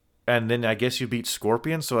 And then I guess you beat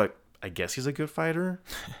Scorpion. So I guess he's a good fighter.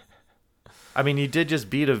 I mean, you did just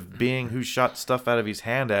beat a being who shot stuff out of his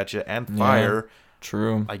hand at you and fire. Yeah,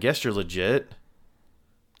 true. I guess you're legit.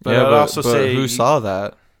 But yeah, I'd also say who saw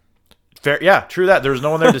that? Fair, yeah, true that. There's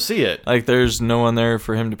no one there to see it. Like, there's no one there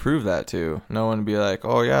for him to prove that to. No one to be like,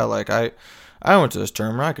 oh, yeah, like, I went to this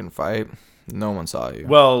tournament. I can fight. No one saw you.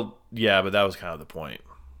 Well, yeah, but that was kind of the point.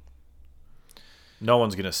 No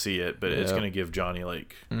one's going to see it, but it's going to give Johnny,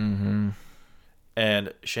 like... Mm-hmm.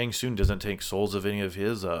 And Shang Tsung doesn't take souls of any of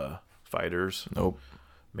his fighters. Nope.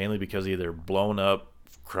 Mainly because he either blown up,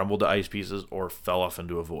 crumbled to ice pieces, or fell off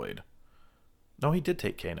into a void. No, he did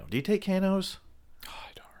take Kano. Did he take Kano's? Oh,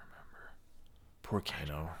 I don't remember. Poor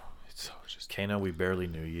Kano. It's so just... Kano, we barely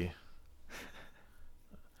knew ye.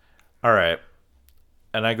 All right.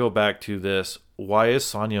 And I go back to this. Why is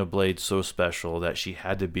Sonya Blade so special that she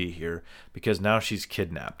had to be here? Because now she's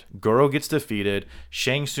kidnapped. Goro gets defeated.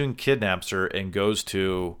 Shang Tsung kidnaps her and goes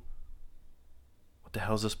to... What the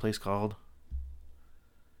hell is this place called?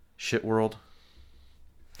 Shit World?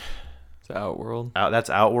 It's Outworld. That's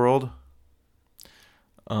Outworld?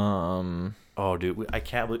 Um... Oh, dude. I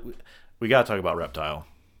can't believe... We got to talk about Reptile.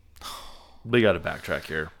 We got to backtrack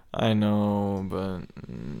here. I know, but...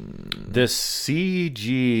 This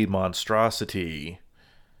CG monstrosity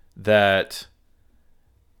that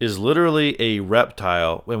is literally a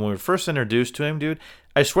reptile. When we were first introduced to him, dude,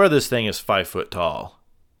 I swear this thing is 5 foot tall.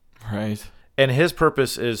 Right. And his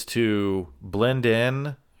purpose is to blend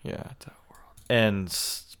in Yeah, it's Outworld. and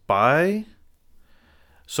spy.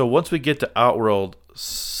 So once we get to Outworld,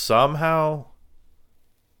 somehow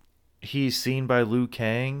he's seen by Liu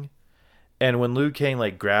Kang. And when Liu Kang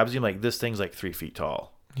like grabs him, like this thing's like 3 feet tall.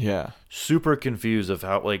 Yeah. Super confused of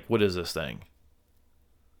how, like, what is this thing?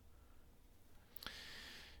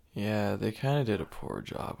 Yeah, they kind of did a poor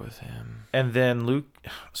job with him. And then Luke,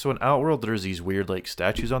 so in Outworld, there's these weird like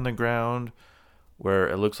statues on the ground where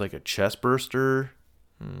it looks like a chest burster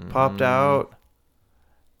popped out,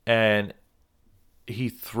 and he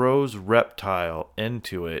throws Reptile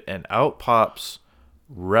into it, and out pops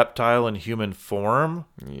Reptile in human form.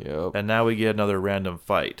 Yep. And now we get another random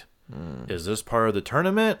fight. Is this part of the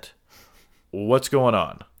tournament? What's going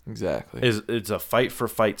on? Exactly. It's a fight for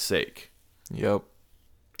fight's sake? Yep.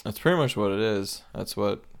 That's pretty much what it is. That's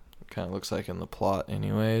what it kind of looks like in the plot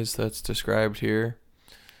anyways that's described here.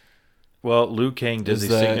 Well, Liu Kang does Is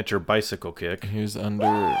a that- signature bicycle kick. He was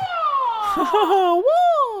under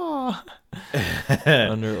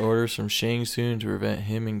under orders from Shang Tsung to prevent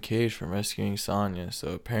him and Cage from rescuing Sonya.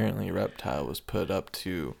 So apparently Reptile was put up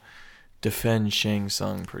to defend Shang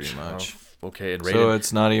Tsung pretty much. Okay, and So Raiden,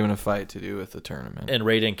 it's not even a fight to do with the tournament. and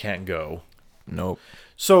Raiden can't go. Nope.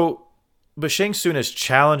 So, but Shang Tsung is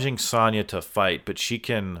challenging Sonya to fight, but she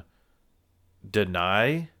can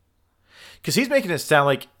deny? Because he's making it sound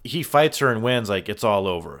like he fights her and wins, like it's all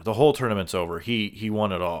over. The whole tournament's over. He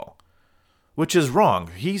won it all. Which is wrong.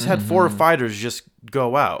 He's had 4 fighters just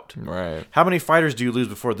go out. Right. How many fighters do you lose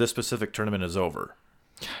before this specific tournament is over?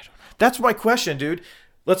 I don't know. That's my question, dude.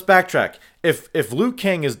 Let's backtrack. If Liu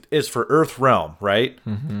Kang is for Earth Realm, right?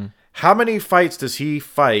 Mm-hmm. How many fights does he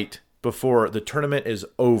fight before the tournament is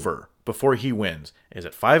over? Before he wins? Is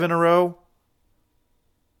it 5 in a row?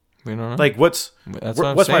 We don't know. Like, what's That's what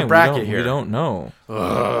I'm what's saying. my bracket we here? We don't know.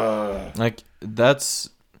 Like, that's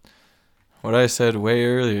what I said way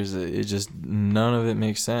earlier. Is that it just none of it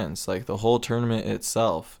makes sense. Like, the whole tournament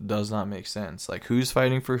itself does not make sense. Like, who's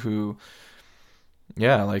fighting for who?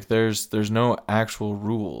 Yeah, like there's no actual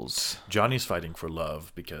rules. Johnny's fighting for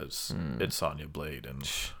love because it's Sonya Blade, and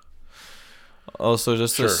Also,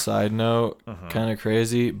 just Sure. a side note, kind of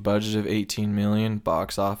crazy. Budget of 18 million,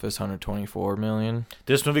 box office 124 million.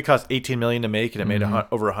 this movie cost $18 million to make, and it made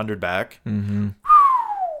over 100 back.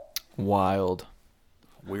 Wild.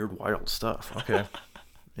 Weird, wild stuff. Okay,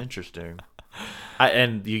 interesting.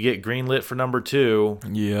 And you get greenlit for number 2,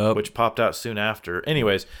 Yep. which popped out soon after.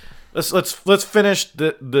 Anyways, let's finish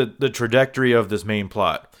the trajectory of this main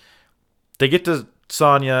plot. They get to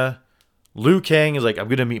Sonya. Liu Kang is like, I'm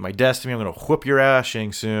gonna meet my destiny. I'm gonna whoop your ass,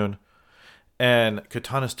 Shang Tsung. And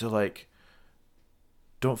Katana's still like,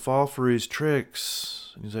 don't fall for his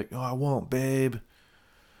tricks. And he's like, oh, I won't, babe.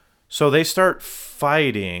 So they start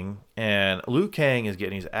fighting, and Liu Kang is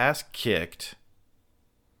getting his ass kicked.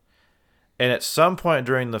 And at some point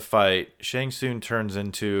during the fight, Shang Tsung turns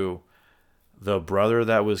into the brother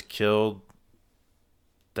that was killed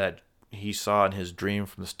that he saw in his dream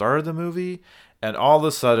from the start of the movie. And all of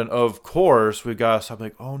a sudden, of course, we got to stop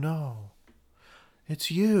like, oh no, it's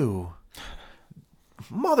you.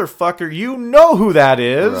 Motherfucker, you know who that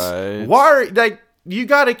is. Right. Why, like, you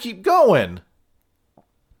got to keep going.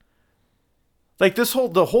 Like the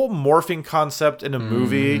whole morphing concept in a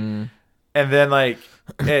movie, and then like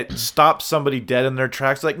it stops somebody dead in their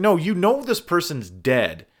tracks. Like, no, you know this person's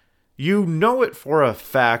dead. You know it for a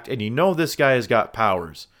fact, and you know this guy has got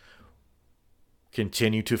powers.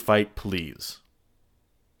 Continue to fight, please.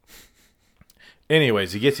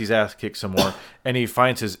 Anyways, he gets his ass kicked some more, and he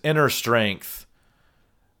finds his inner strength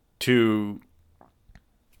to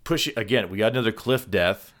push it. Again, we got another cliff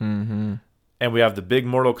death, and we have the big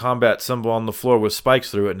Mortal Kombat symbol on the floor with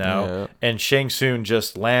spikes through it now, Yeah. and Shang Tsung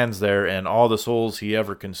just lands there, and all the souls he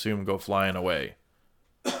ever consumed go flying away.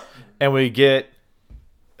 And we get...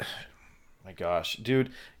 My gosh,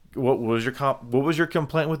 dude, what was your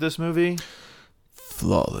complaint with this movie?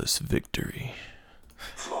 Flawless victory.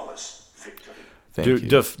 Flawless victory. Thank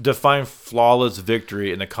Dude, you. define flawless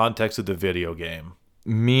victory in the context of the video game.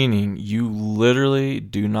 Meaning you literally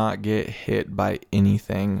do not get hit by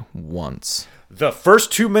anything once. The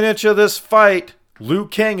first 2 minutes of this fight, Liu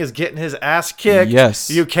Kang is getting his ass kicked. Yes.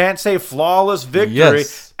 You can't say flawless victory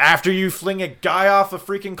Yes. after you fling a guy off a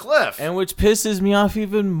freaking cliff. And which pisses me off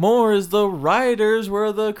even more is the writers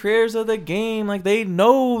were the creators of the game. Like, they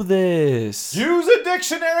know this. Use a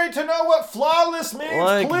dictionary to know what flawless means,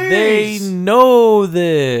 Like, please. they know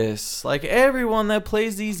this. Like, everyone that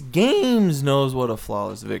plays these games knows what a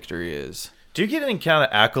flawless victory is. Do you get any kind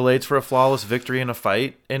of accolades for a flawless victory in a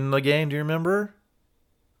fight in the game? Do you remember?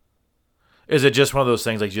 Is it just one of those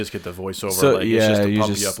things like you just get the voiceover, So, like it's yeah, just to you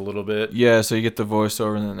pump just- you up a little bit? Yeah, so you get the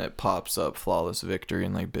voiceover and then it pops up flawless victory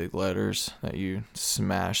in like big letters that you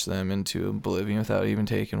smash them into oblivion without even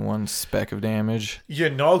taking one speck of damage. You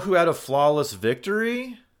know who had a flawless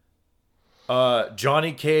victory?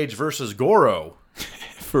 Johnny Cage versus Goro.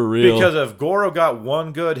 For real. Because if Goro got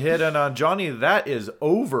one good hit in on Johnny, that is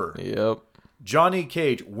over. Yep. Johnny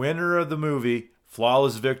Cage, winner of the movie,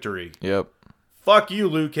 flawless victory. Yep. Fuck you,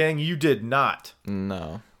 Liu Kang. You did not.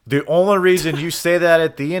 No. The only reason you say that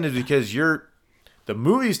at the end is because the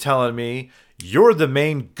movie's telling me you're the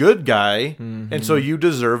main good guy, and so you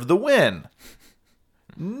deserve the win.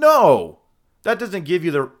 No. That doesn't give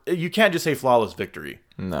you you can't just say flawless victory.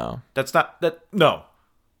 No. That's not that. No.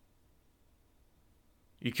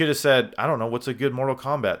 You could have said, I don't know, what's a good Mortal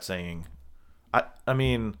Kombat saying? I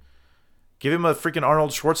mean, give him a freaking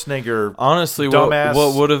Arnold Schwarzenegger Honestly, dumbass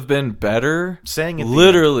what would have been better, saying at the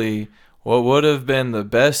literally, what would have been the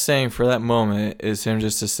best saying for that moment is him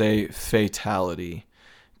just to say fatality.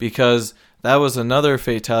 Because that was another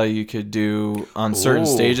fatality you could do on certain Ooh.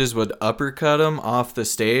 stages, would uppercut them off the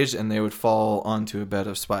stage and they would fall onto a bed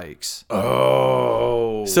of spikes.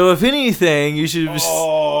 Oh. So if anything, you should just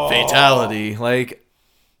fatality. Like,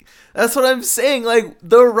 that's what I'm saying. Like,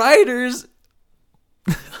 the writers,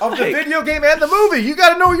 Of the video game and the movie. You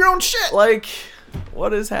got to know your own shit. like,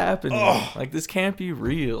 what is happening? Like, this can't be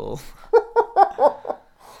real.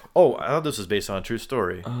 Oh, I thought this was based on a true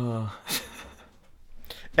story.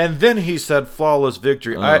 And then he said flawless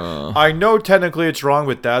victory. I know technically it's wrong,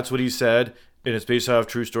 but that's what he said. And it's based on a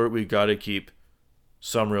true story. We got to keep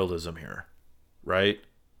some realism here. Right?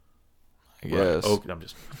 I guess. Oh, I'm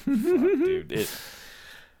just... fuck, dude.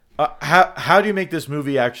 How do you make this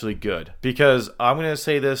movie actually good? Because I'm going to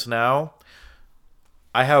say this now.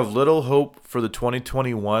 I have little hope for the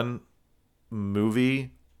 2021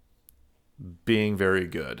 movie being very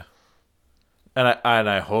good. And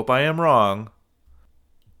I hope I am wrong.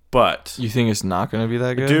 But, You think it's not going to be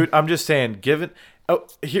that good? dude, I'm just saying,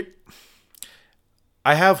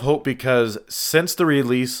 I have hope because since the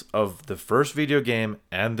release of the first video game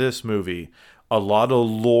and this movie, a lot of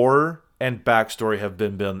lore and backstory have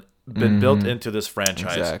been built into this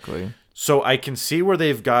franchise. Exactly. So I can see where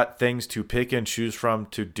they've got things to pick and choose from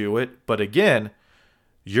to do it. But again,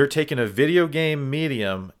 you're taking a video game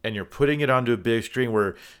medium and you're putting it onto a big screen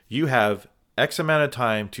where you have X amount of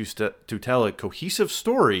time to tell a cohesive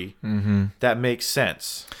story that makes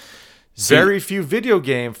sense. Very few video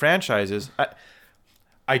game franchises.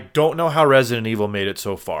 I don't know how Resident Evil made it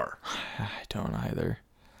so far. I don't either.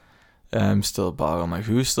 I'm still boggled. I'm like,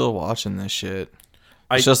 who's still watching this shit?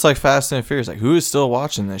 It's just like Fast and Furious. Like, who is still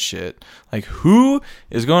watching this shit? Like, who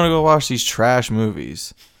is going to go watch these trash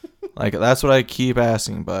movies? Like, that's what I keep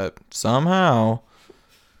asking, but somehow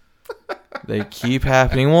they keep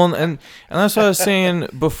happening. Well, and that's what I was saying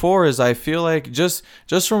before is I feel like just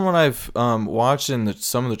from what I've watched in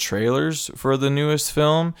some of the trailers for the newest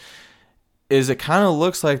film, is it kind of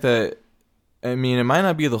looks like that. I mean, it might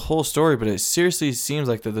not be the whole story, but it seriously seems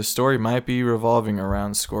like that the story might be revolving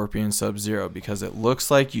around Scorpion Sub-Zero because it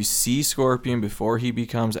looks like you see Scorpion before he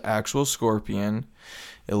becomes actual Scorpion.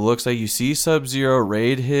 It looks like you see Sub-Zero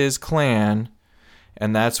raid his clan,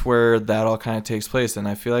 and that's where that all kind of takes place. And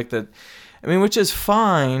I feel like that, I mean, which is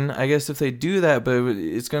fine, I guess, if they do that, but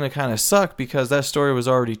it's going to kind of suck because that story was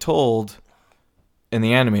already told in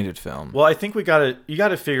the animated film. Well, I think you got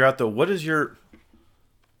to figure out though, what is your...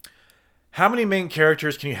 how many main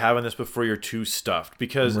characters can you have in this before you're too stuffed?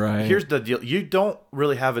 Because Right. here's the deal. You don't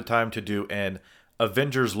really have the time to do an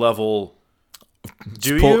Avengers level.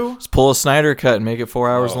 Do you? Just pull a Snyder cut and make it 4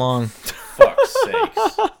 hours Oh. long. Fuck's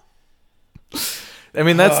sakes. I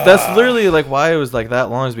mean, that's literally like why it was like that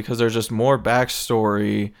long, is because there's just more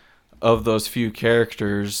backstory of those few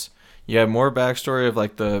characters. You have more backstory of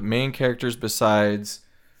like the main characters besides,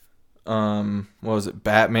 what was it,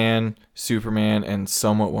 Batman, Superman, and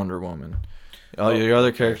somewhat Wonder Woman. All your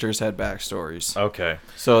other characters had backstories. Okay.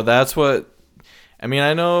 So that's what, I mean,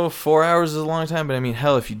 I know 4 hours is a long time, but I mean,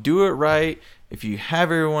 hell, if you do it right, if you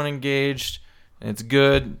have everyone engaged and it's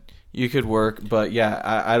good, you could work. But yeah,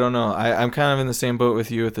 I don't know. I'm kind of in the same boat with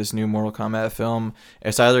you with this new Mortal Kombat film.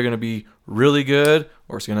 It's either going to be really good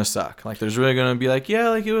or it's going to suck. Like, there's really going to be like, yeah,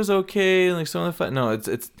 like it was okay, and like some of the fun. No,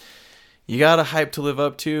 it's you got a hype to live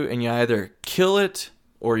up to, and you either kill it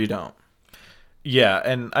or you don't. Yeah,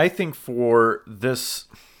 and I think for this,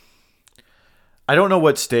 I don't know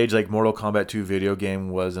what stage like Mortal Kombat 2 video game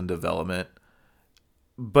was in development,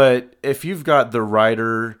 but if you've got the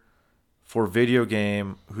writer for video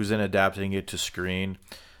game who's then adapting it to screen,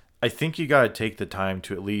 I think you got to take the time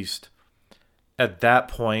to at least at that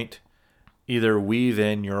point either weave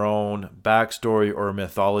in your own backstory or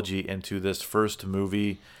mythology into this first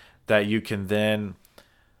movie that you can then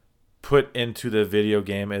put into the video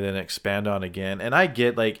game and then expand on again. And I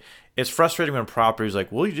get, like, it's frustrating when properties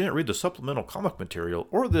like, well, you didn't read the supplemental comic material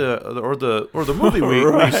or the movie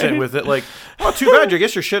we sent with it. Like, well, too bad. I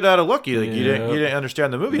guess you're shit out of luck. You didn't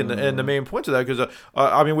understand the movie and the main points of that, because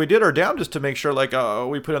I mean, we did our damnedest to make sure like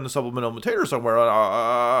we put in the supplemental material somewhere.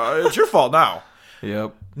 It's your fault now.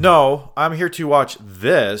 Yep. No, I'm here to watch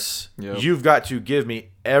this. Yep. You've got to give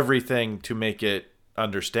me everything to make it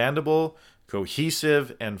understandable,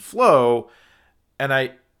 cohesive, and flow. And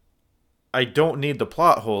I don't need the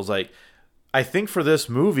plot holes. Like, I think for this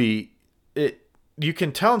movie, you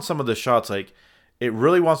can tell in some of the shots, like, it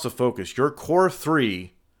really wants to focus. Your core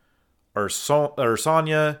three are Sonya, let's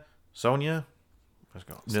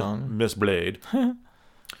go, Sonya. Miss Blade,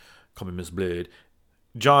 call me Miss Blade,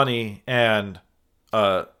 Johnny, and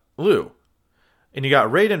Lou. And you got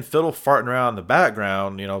Raiden fiddle farting around in the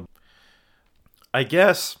background. You know, I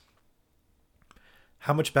guess,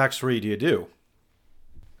 how much backstory do you do?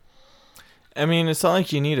 I mean, it's not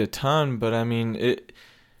like you need a ton, but I mean,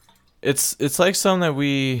 it's like something that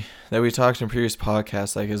we talked in previous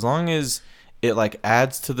podcasts. Like, as long as it like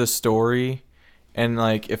adds to the story, and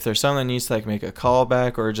like if there's something that needs to like make a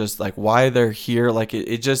callback or just like why they're here, like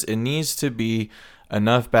it needs to be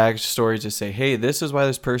enough backstory to say, hey, this is why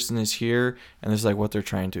this person is here, and this is like what they're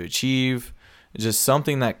trying to achieve. Just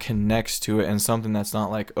something that connects to it, and something that's not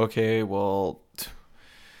like, okay, well,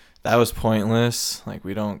 that was pointless. Like,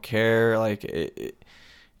 we don't care. Like, you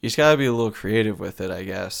just gotta be a little creative with it, I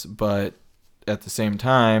guess. But at the same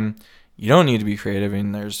time, you don't need to be creative.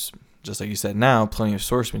 And there's, just like you said now, plenty of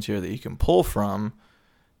source material that you can pull from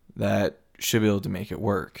that should be able to make it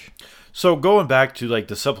work. So going back to like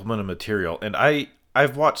the supplemental material, and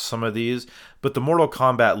I've watched some of these, but the Mortal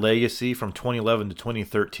Kombat Legacy from 2011 to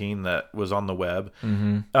 2013 that was on the web,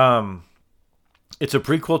 it's a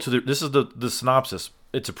prequel to this is the synopsis.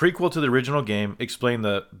 It's a prequel to the original game, explaining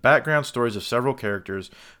the background stories of several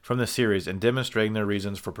characters from the series and demonstrating their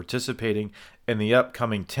reasons for participating in the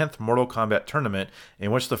upcoming 10th Mortal Kombat tournament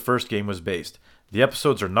in which the first game was based. The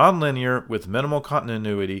episodes are non-linear with minimal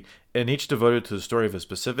continuity and each devoted to the story of a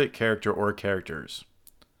specific character or characters.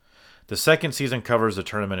 The second season covers the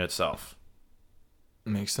tournament itself.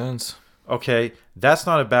 Makes sense. Okay, that's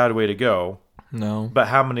not a bad way to go. No. But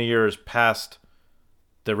how many years past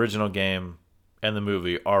the original game and the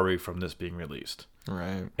movie are we from this being released?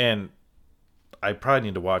 Right. And I probably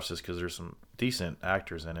need to watch this because there's some decent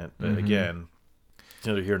actors in it. But again, it's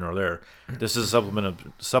neither here nor there. This is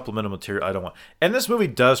supplemental material I don't want. And this movie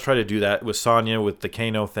does try to do that with Sonya, with the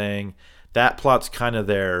Kano thing. That plot's kind of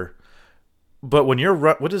there. But when you're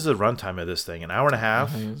what is the runtime of this thing? An hour and a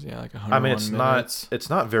half? Yeah, like 101 I mean, it's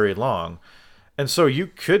not very long. And so you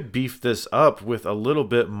could beef this up with a little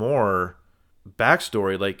bit more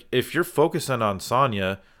backstory. Like, if you're focusing on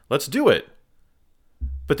Sonya, let's do it.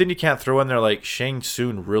 But then you can't throw in there like Shang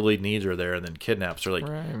Tsung really needs her there and then kidnaps her. Like,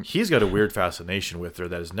 Right. He's got a weird fascination with her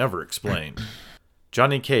that is never explained.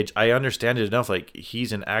 Johnny Cage, I understand it enough. Like,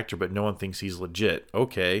 he's an actor, but no one thinks he's legit.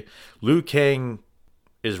 Okay. Liu Kang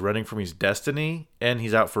is running from his destiny and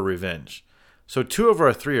he's out for revenge. So 2 of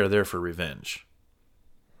our 3 are there for revenge.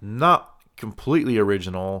 Not completely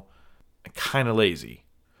original, kind of lazy.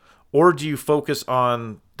 Or do you focus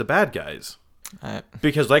on the bad guys?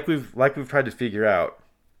 Because like we've tried to figure out,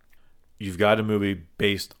 you've got a movie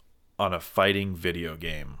based on a fighting video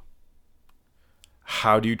game.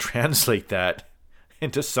 How do you translate that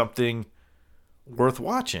into something worth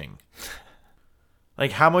watching?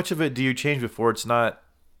 Like, how much of it do you change before it's not,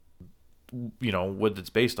 what it's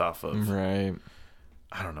based off of? Right.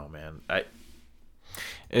 I don't know, man.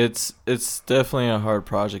 It's definitely a hard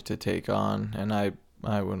project to take on, and I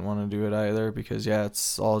wouldn't want to do it either because, yeah,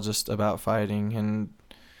 it's all just about fighting. And,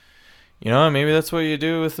 maybe that's what you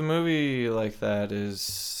do with a movie like that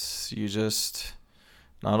is you just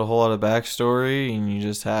not a whole lot of backstory, and you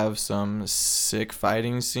just have some sick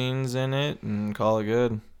fighting scenes in it and call it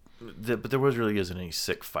good. But there really isn't any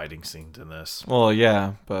sick fighting scenes in this. Well,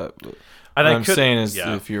 yeah, but And what I I'm could- saying is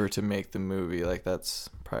yeah. if you were to make the movie, like, that's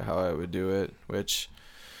probably how I would do it, which,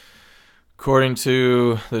 according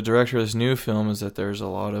to the director of this new film, is that there's a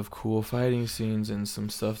lot of cool fighting scenes and some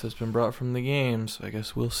stuff that's been brought from the game, so I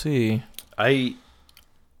guess we'll see.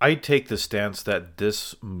 I take the stance that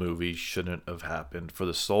this movie shouldn't have happened for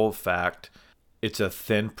the sole fact it's a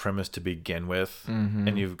thin premise to begin with,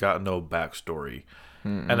 and you've got no backstory.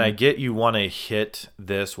 And I get you want to hit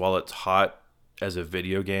this while it's hot as a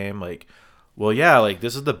video game. Like, well, yeah, like,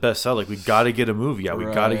 this is the best sell. Like, we got to get a movie out. We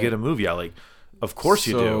got to Right. get a movie out. Like, of course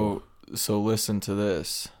you do. So listen to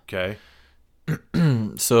this. Okay.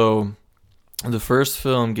 So, the first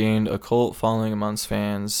film gained a cult following amongst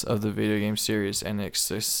fans of the video game series, and its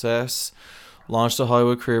success launched a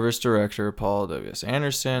Hollywood career of its director, Paul W.S.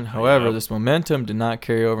 Anderson. However, Yep. this momentum did not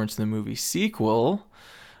carry over into the movie sequel,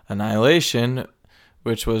 Annihilation,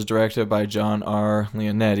 which was directed by John R.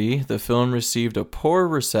 Leonetti. The film received a poor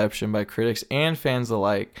reception by critics and fans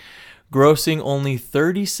alike, grossing only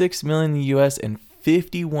 $36 million in the U.S. and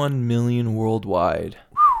 $51 million worldwide.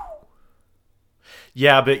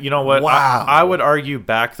 Yeah, but you know what? Wow. I would argue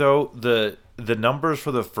back, though, the numbers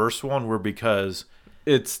for the first one were because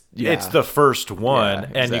It's the first one, Yeah,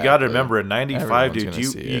 and you got to exactly. remember in '95, Everyone's dude, gonna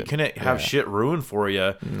see you it. couldn't have Yeah. shit ruined for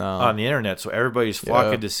you No. on the internet, so everybody's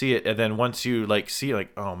flocking Yeah. to see it. And then once you see,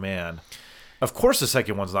 oh man, of course the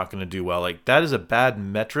second one's not going to do well. Like, that is a bad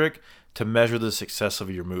metric to measure the success of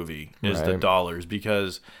your movie is the Right. dollars,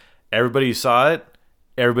 because everybody saw it,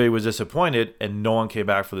 everybody was disappointed, and no one came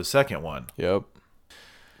back for the second one. Yep.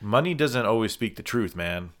 Money doesn't always speak the truth,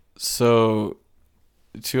 man. So,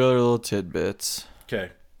 two other little tidbits.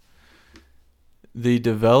 Okay. The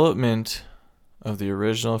development of the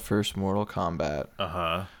original first Mortal Kombat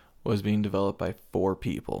Uh-huh. was being developed by 4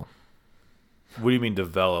 people. What do you mean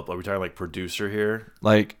develop? Are we talking like producer here?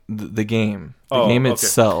 Like, the game. The Oh, game okay.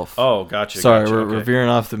 itself. Oh, gotcha. Sorry, gotcha. we're Okay. veering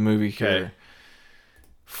off the movie Okay. here.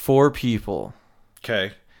 4 people.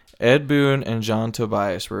 Okay. Ed Boon and John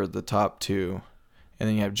Tobias were the top 2. And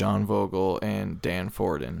then you have John Vogel and Dan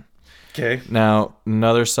Forden. Okay. Now,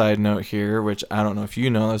 another side note here, which I don't know if you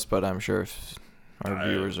know this, but I'm sure if our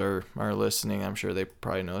viewers are listening, I'm sure they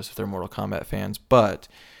probably know this if they're Mortal Kombat fans. But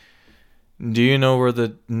do you know where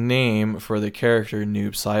the name for the character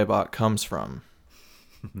Noob Saibot comes from?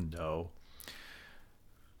 No.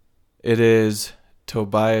 It is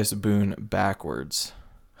Tobias Boon backwards,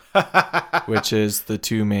 which is the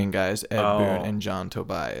 2 main guys, Ed Oh. Boon and John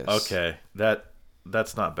Tobias. Okay.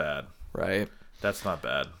 That's not bad. Right? That's not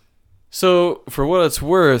bad. So, for what it's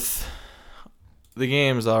worth, the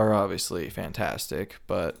games are obviously fantastic,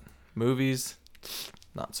 but movies,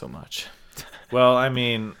 not so much. Well, I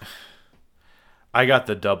mean, I got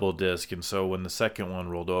the double disc, and so when the second one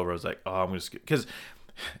rolled over, I was like, oh, I'm just... Because,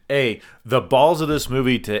 the balls of this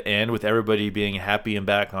movie to end with everybody being happy and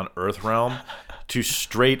back on Earthrealm to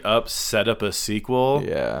straight up set up a sequel...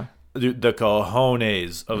 Yeah. The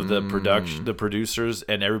cojones of the production, the producers,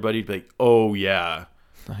 and everybody be like, "Oh yeah,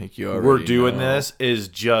 Like you we're already doing know. this," is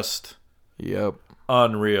just Yep.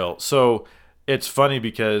 unreal. So it's funny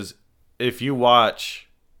because if you watch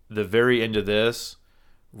the very end of this,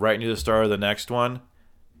 right into the start of the next one,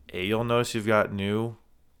 A, you'll notice you've got new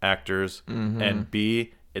actors, and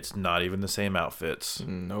B, it's not even the same outfits,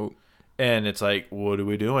 Nope. and it's like, what are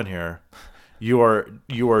we doing here? You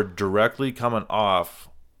are directly coming off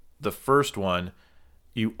the first one.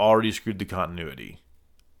 You already screwed the continuity.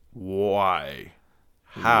 Why?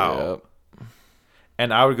 How? Yep.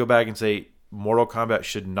 And I would go back and say Mortal Kombat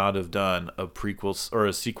should not have done a prequel or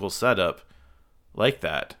a sequel setup like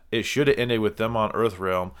that. It should have ended with them on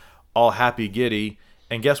Earthrealm, all happy giddy.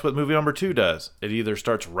 And guess what movie number 2 does? It either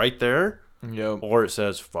starts right there, Yep. or it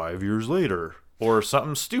says 5 years later, or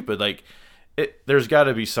something stupid. Like, there's got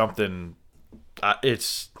to be something.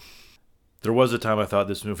 There was a time I thought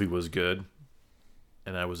this movie was good,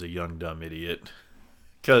 and I was a young dumb idiot.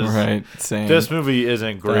 Because Right. Same. this movie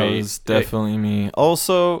isn't great. That was definitely me.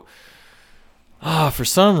 Also, For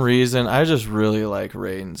some reason, I just really like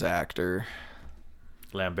Raiden's actor.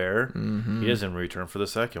 Lambert. He doesn't return for the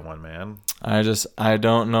second one, man. I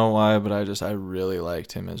don't know why, but I really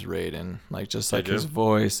liked him as Raiden. Like just like Did you? his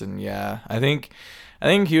voice, and yeah, I think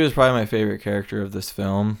he was probably my favorite character of this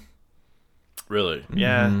film. Really?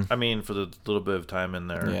 Yeah. I mean, for the little bit of time in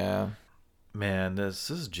there. Yeah. Man, this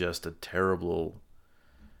is just a terrible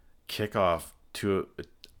kickoff to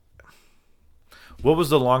what was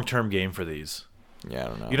the long-term game for these? Yeah, I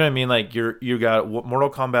don't know. You know what I mean? Like you got Mortal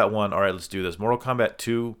Kombat 1. All right, let's do this. Mortal Kombat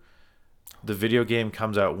 2, the video game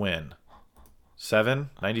comes out when?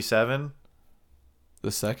 97?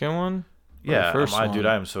 The second one? Or Yeah, the first one? dude,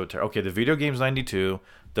 I am so terrible. Okay, the video game's 92,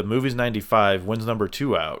 the movie's 95. When's number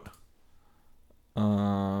 2 out?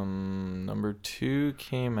 Number 2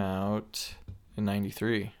 came out in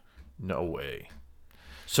 93. No way.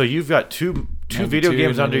 So you've got two 92, video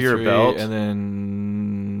games under your 93, belt. and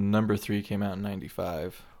then number 3 came out in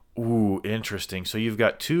 95. Ooh, interesting. So you've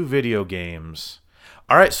got 2 video games.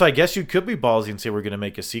 All right, so I guess you could be ballsy and say we're going to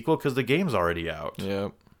make a sequel because the game's already out.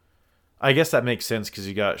 Yep. I guess that makes sense because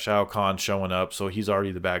you got Shao Kahn showing up, so he's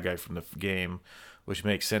already the bad guy from the game, which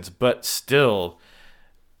makes sense. But still,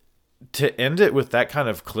 to end it with that kind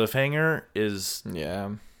of cliffhanger is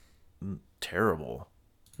Yeah. terrible.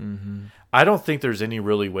 Mm-hmm. I don't think there's any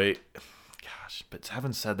really way. Gosh, but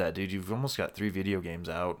having said that, dude, you've almost got 3 video games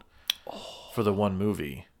out for the one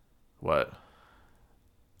movie. What?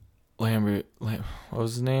 What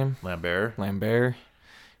was his name? Lambert? Lambert.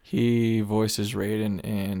 He voices Raiden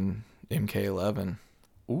in MK11.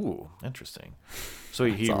 Ooh, interesting. So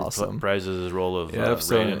he That's awesome. reprises his role of Yep,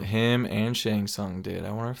 so Raiden. him and Shang Tsung did.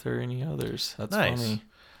 I wonder if there are any others. That's Nice. funny.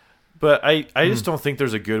 But I just don't think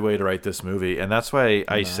there's a good way to write this movie, and that's why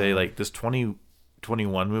I say like this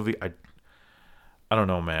 2021 movie. I don't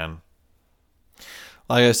know, man.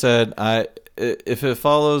 Like I said, if it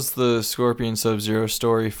follows the Scorpion Sub-Zero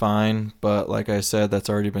story, fine. But like I said, that's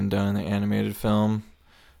already been done in the animated film.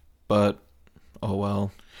 But oh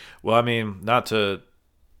well. Well, I mean, not to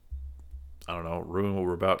I don't know ruin what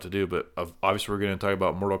we're about to do, but obviously we're going to talk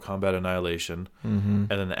about Mortal Kombat Annihilation, and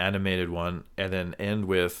then the animated one, and then end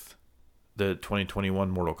with the 2021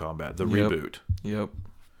 Mortal Kombat, the reboot. Yep.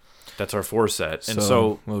 That's our 4 set, and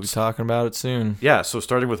so we'll be talking about it soon. yeah, so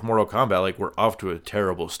starting with Mortal Kombat, like we're off to a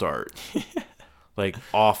terrible start, like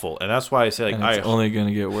awful, and that's why I say like And it's only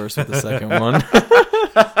gonna get worse with the second one.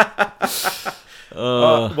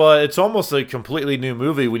 well, it's almost a completely new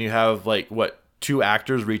movie when you have like what 2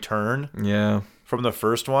 actors return Yeah. from the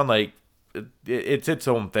first one. Like it's its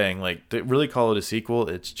own thing. Like to really call it a sequel,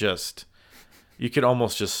 it's just you could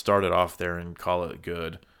almost just start it off there and call it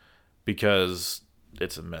good because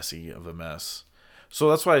it's a messy of a mess. So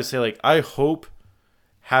that's why I say like I hope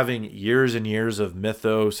having years and years of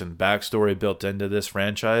mythos and backstory built into this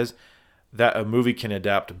franchise that a movie can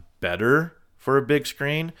adapt better for a big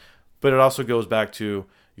screen, but it also goes back to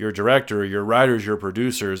your director, your writers, your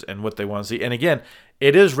producers, and what they want to see. And again,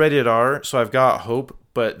 it is rated R, so I've got hope,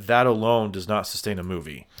 but that alone does not sustain a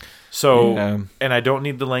movie. So, Yeah. and I don't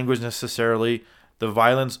need the language necessarily. The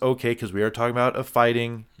violence, okay, because we are talking about a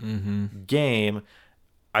fighting game.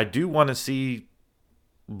 I do want to see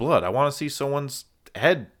blood. I want to see someone's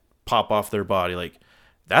head pop off their body. Like,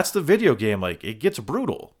 that's the video game. Like, it gets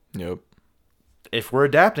brutal. Yep. If we're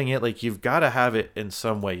adapting it, like, you've got to have it in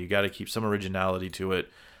some way. You got to keep some originality to it.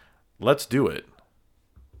 Let's do it.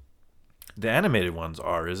 The animated ones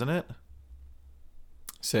are, isn't it?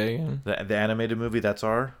 Say again. The animated movie, that's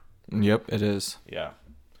R? Yep, it is. Yeah.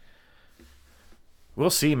 We'll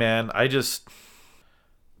see, man.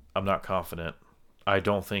 I'm not confident. I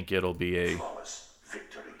don't think it'll be a... Flawless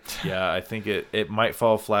victory. Yeah, I think it might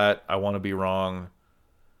fall flat. I want to be wrong.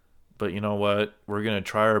 But you know what? We're going to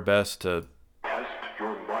try our best to... Test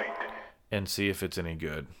your might. and see if it's any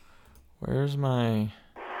good. Where's my...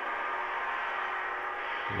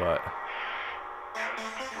 What?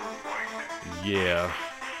 Yeah.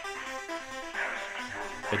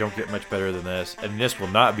 It don't get much better than this. And this will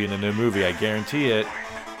not be in the new movie, I guarantee it.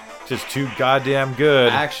 Just too goddamn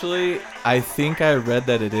good. Actually, I think I read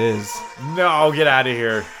that it is. No, get out of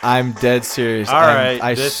here. I'm dead serious. All right,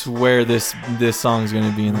 I this- swear this song's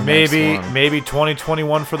gonna be in the next one. Maybe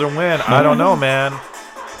 2021 for the win. I don't know, man.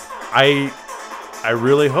 I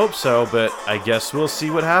really hope so, but I guess we'll see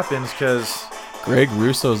what happens because Greg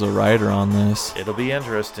Russo's a writer on this. it'll be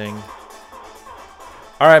interesting.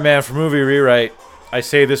 All right, man, for movie rewrite, I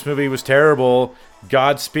say this movie was terrible.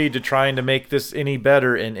 Godspeed to trying to make this any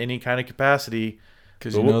better in any kind of capacity.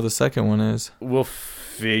 Because you know the second one is. We'll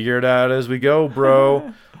figure it out as we go,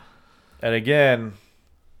 bro. And again,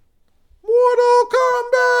 Mortal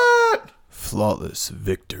Kombat! flawless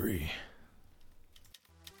victory.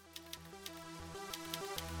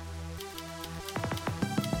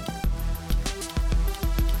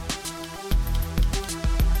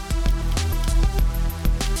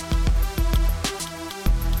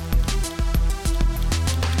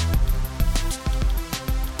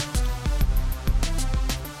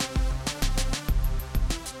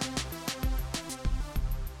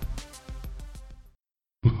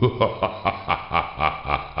 Ha ha ha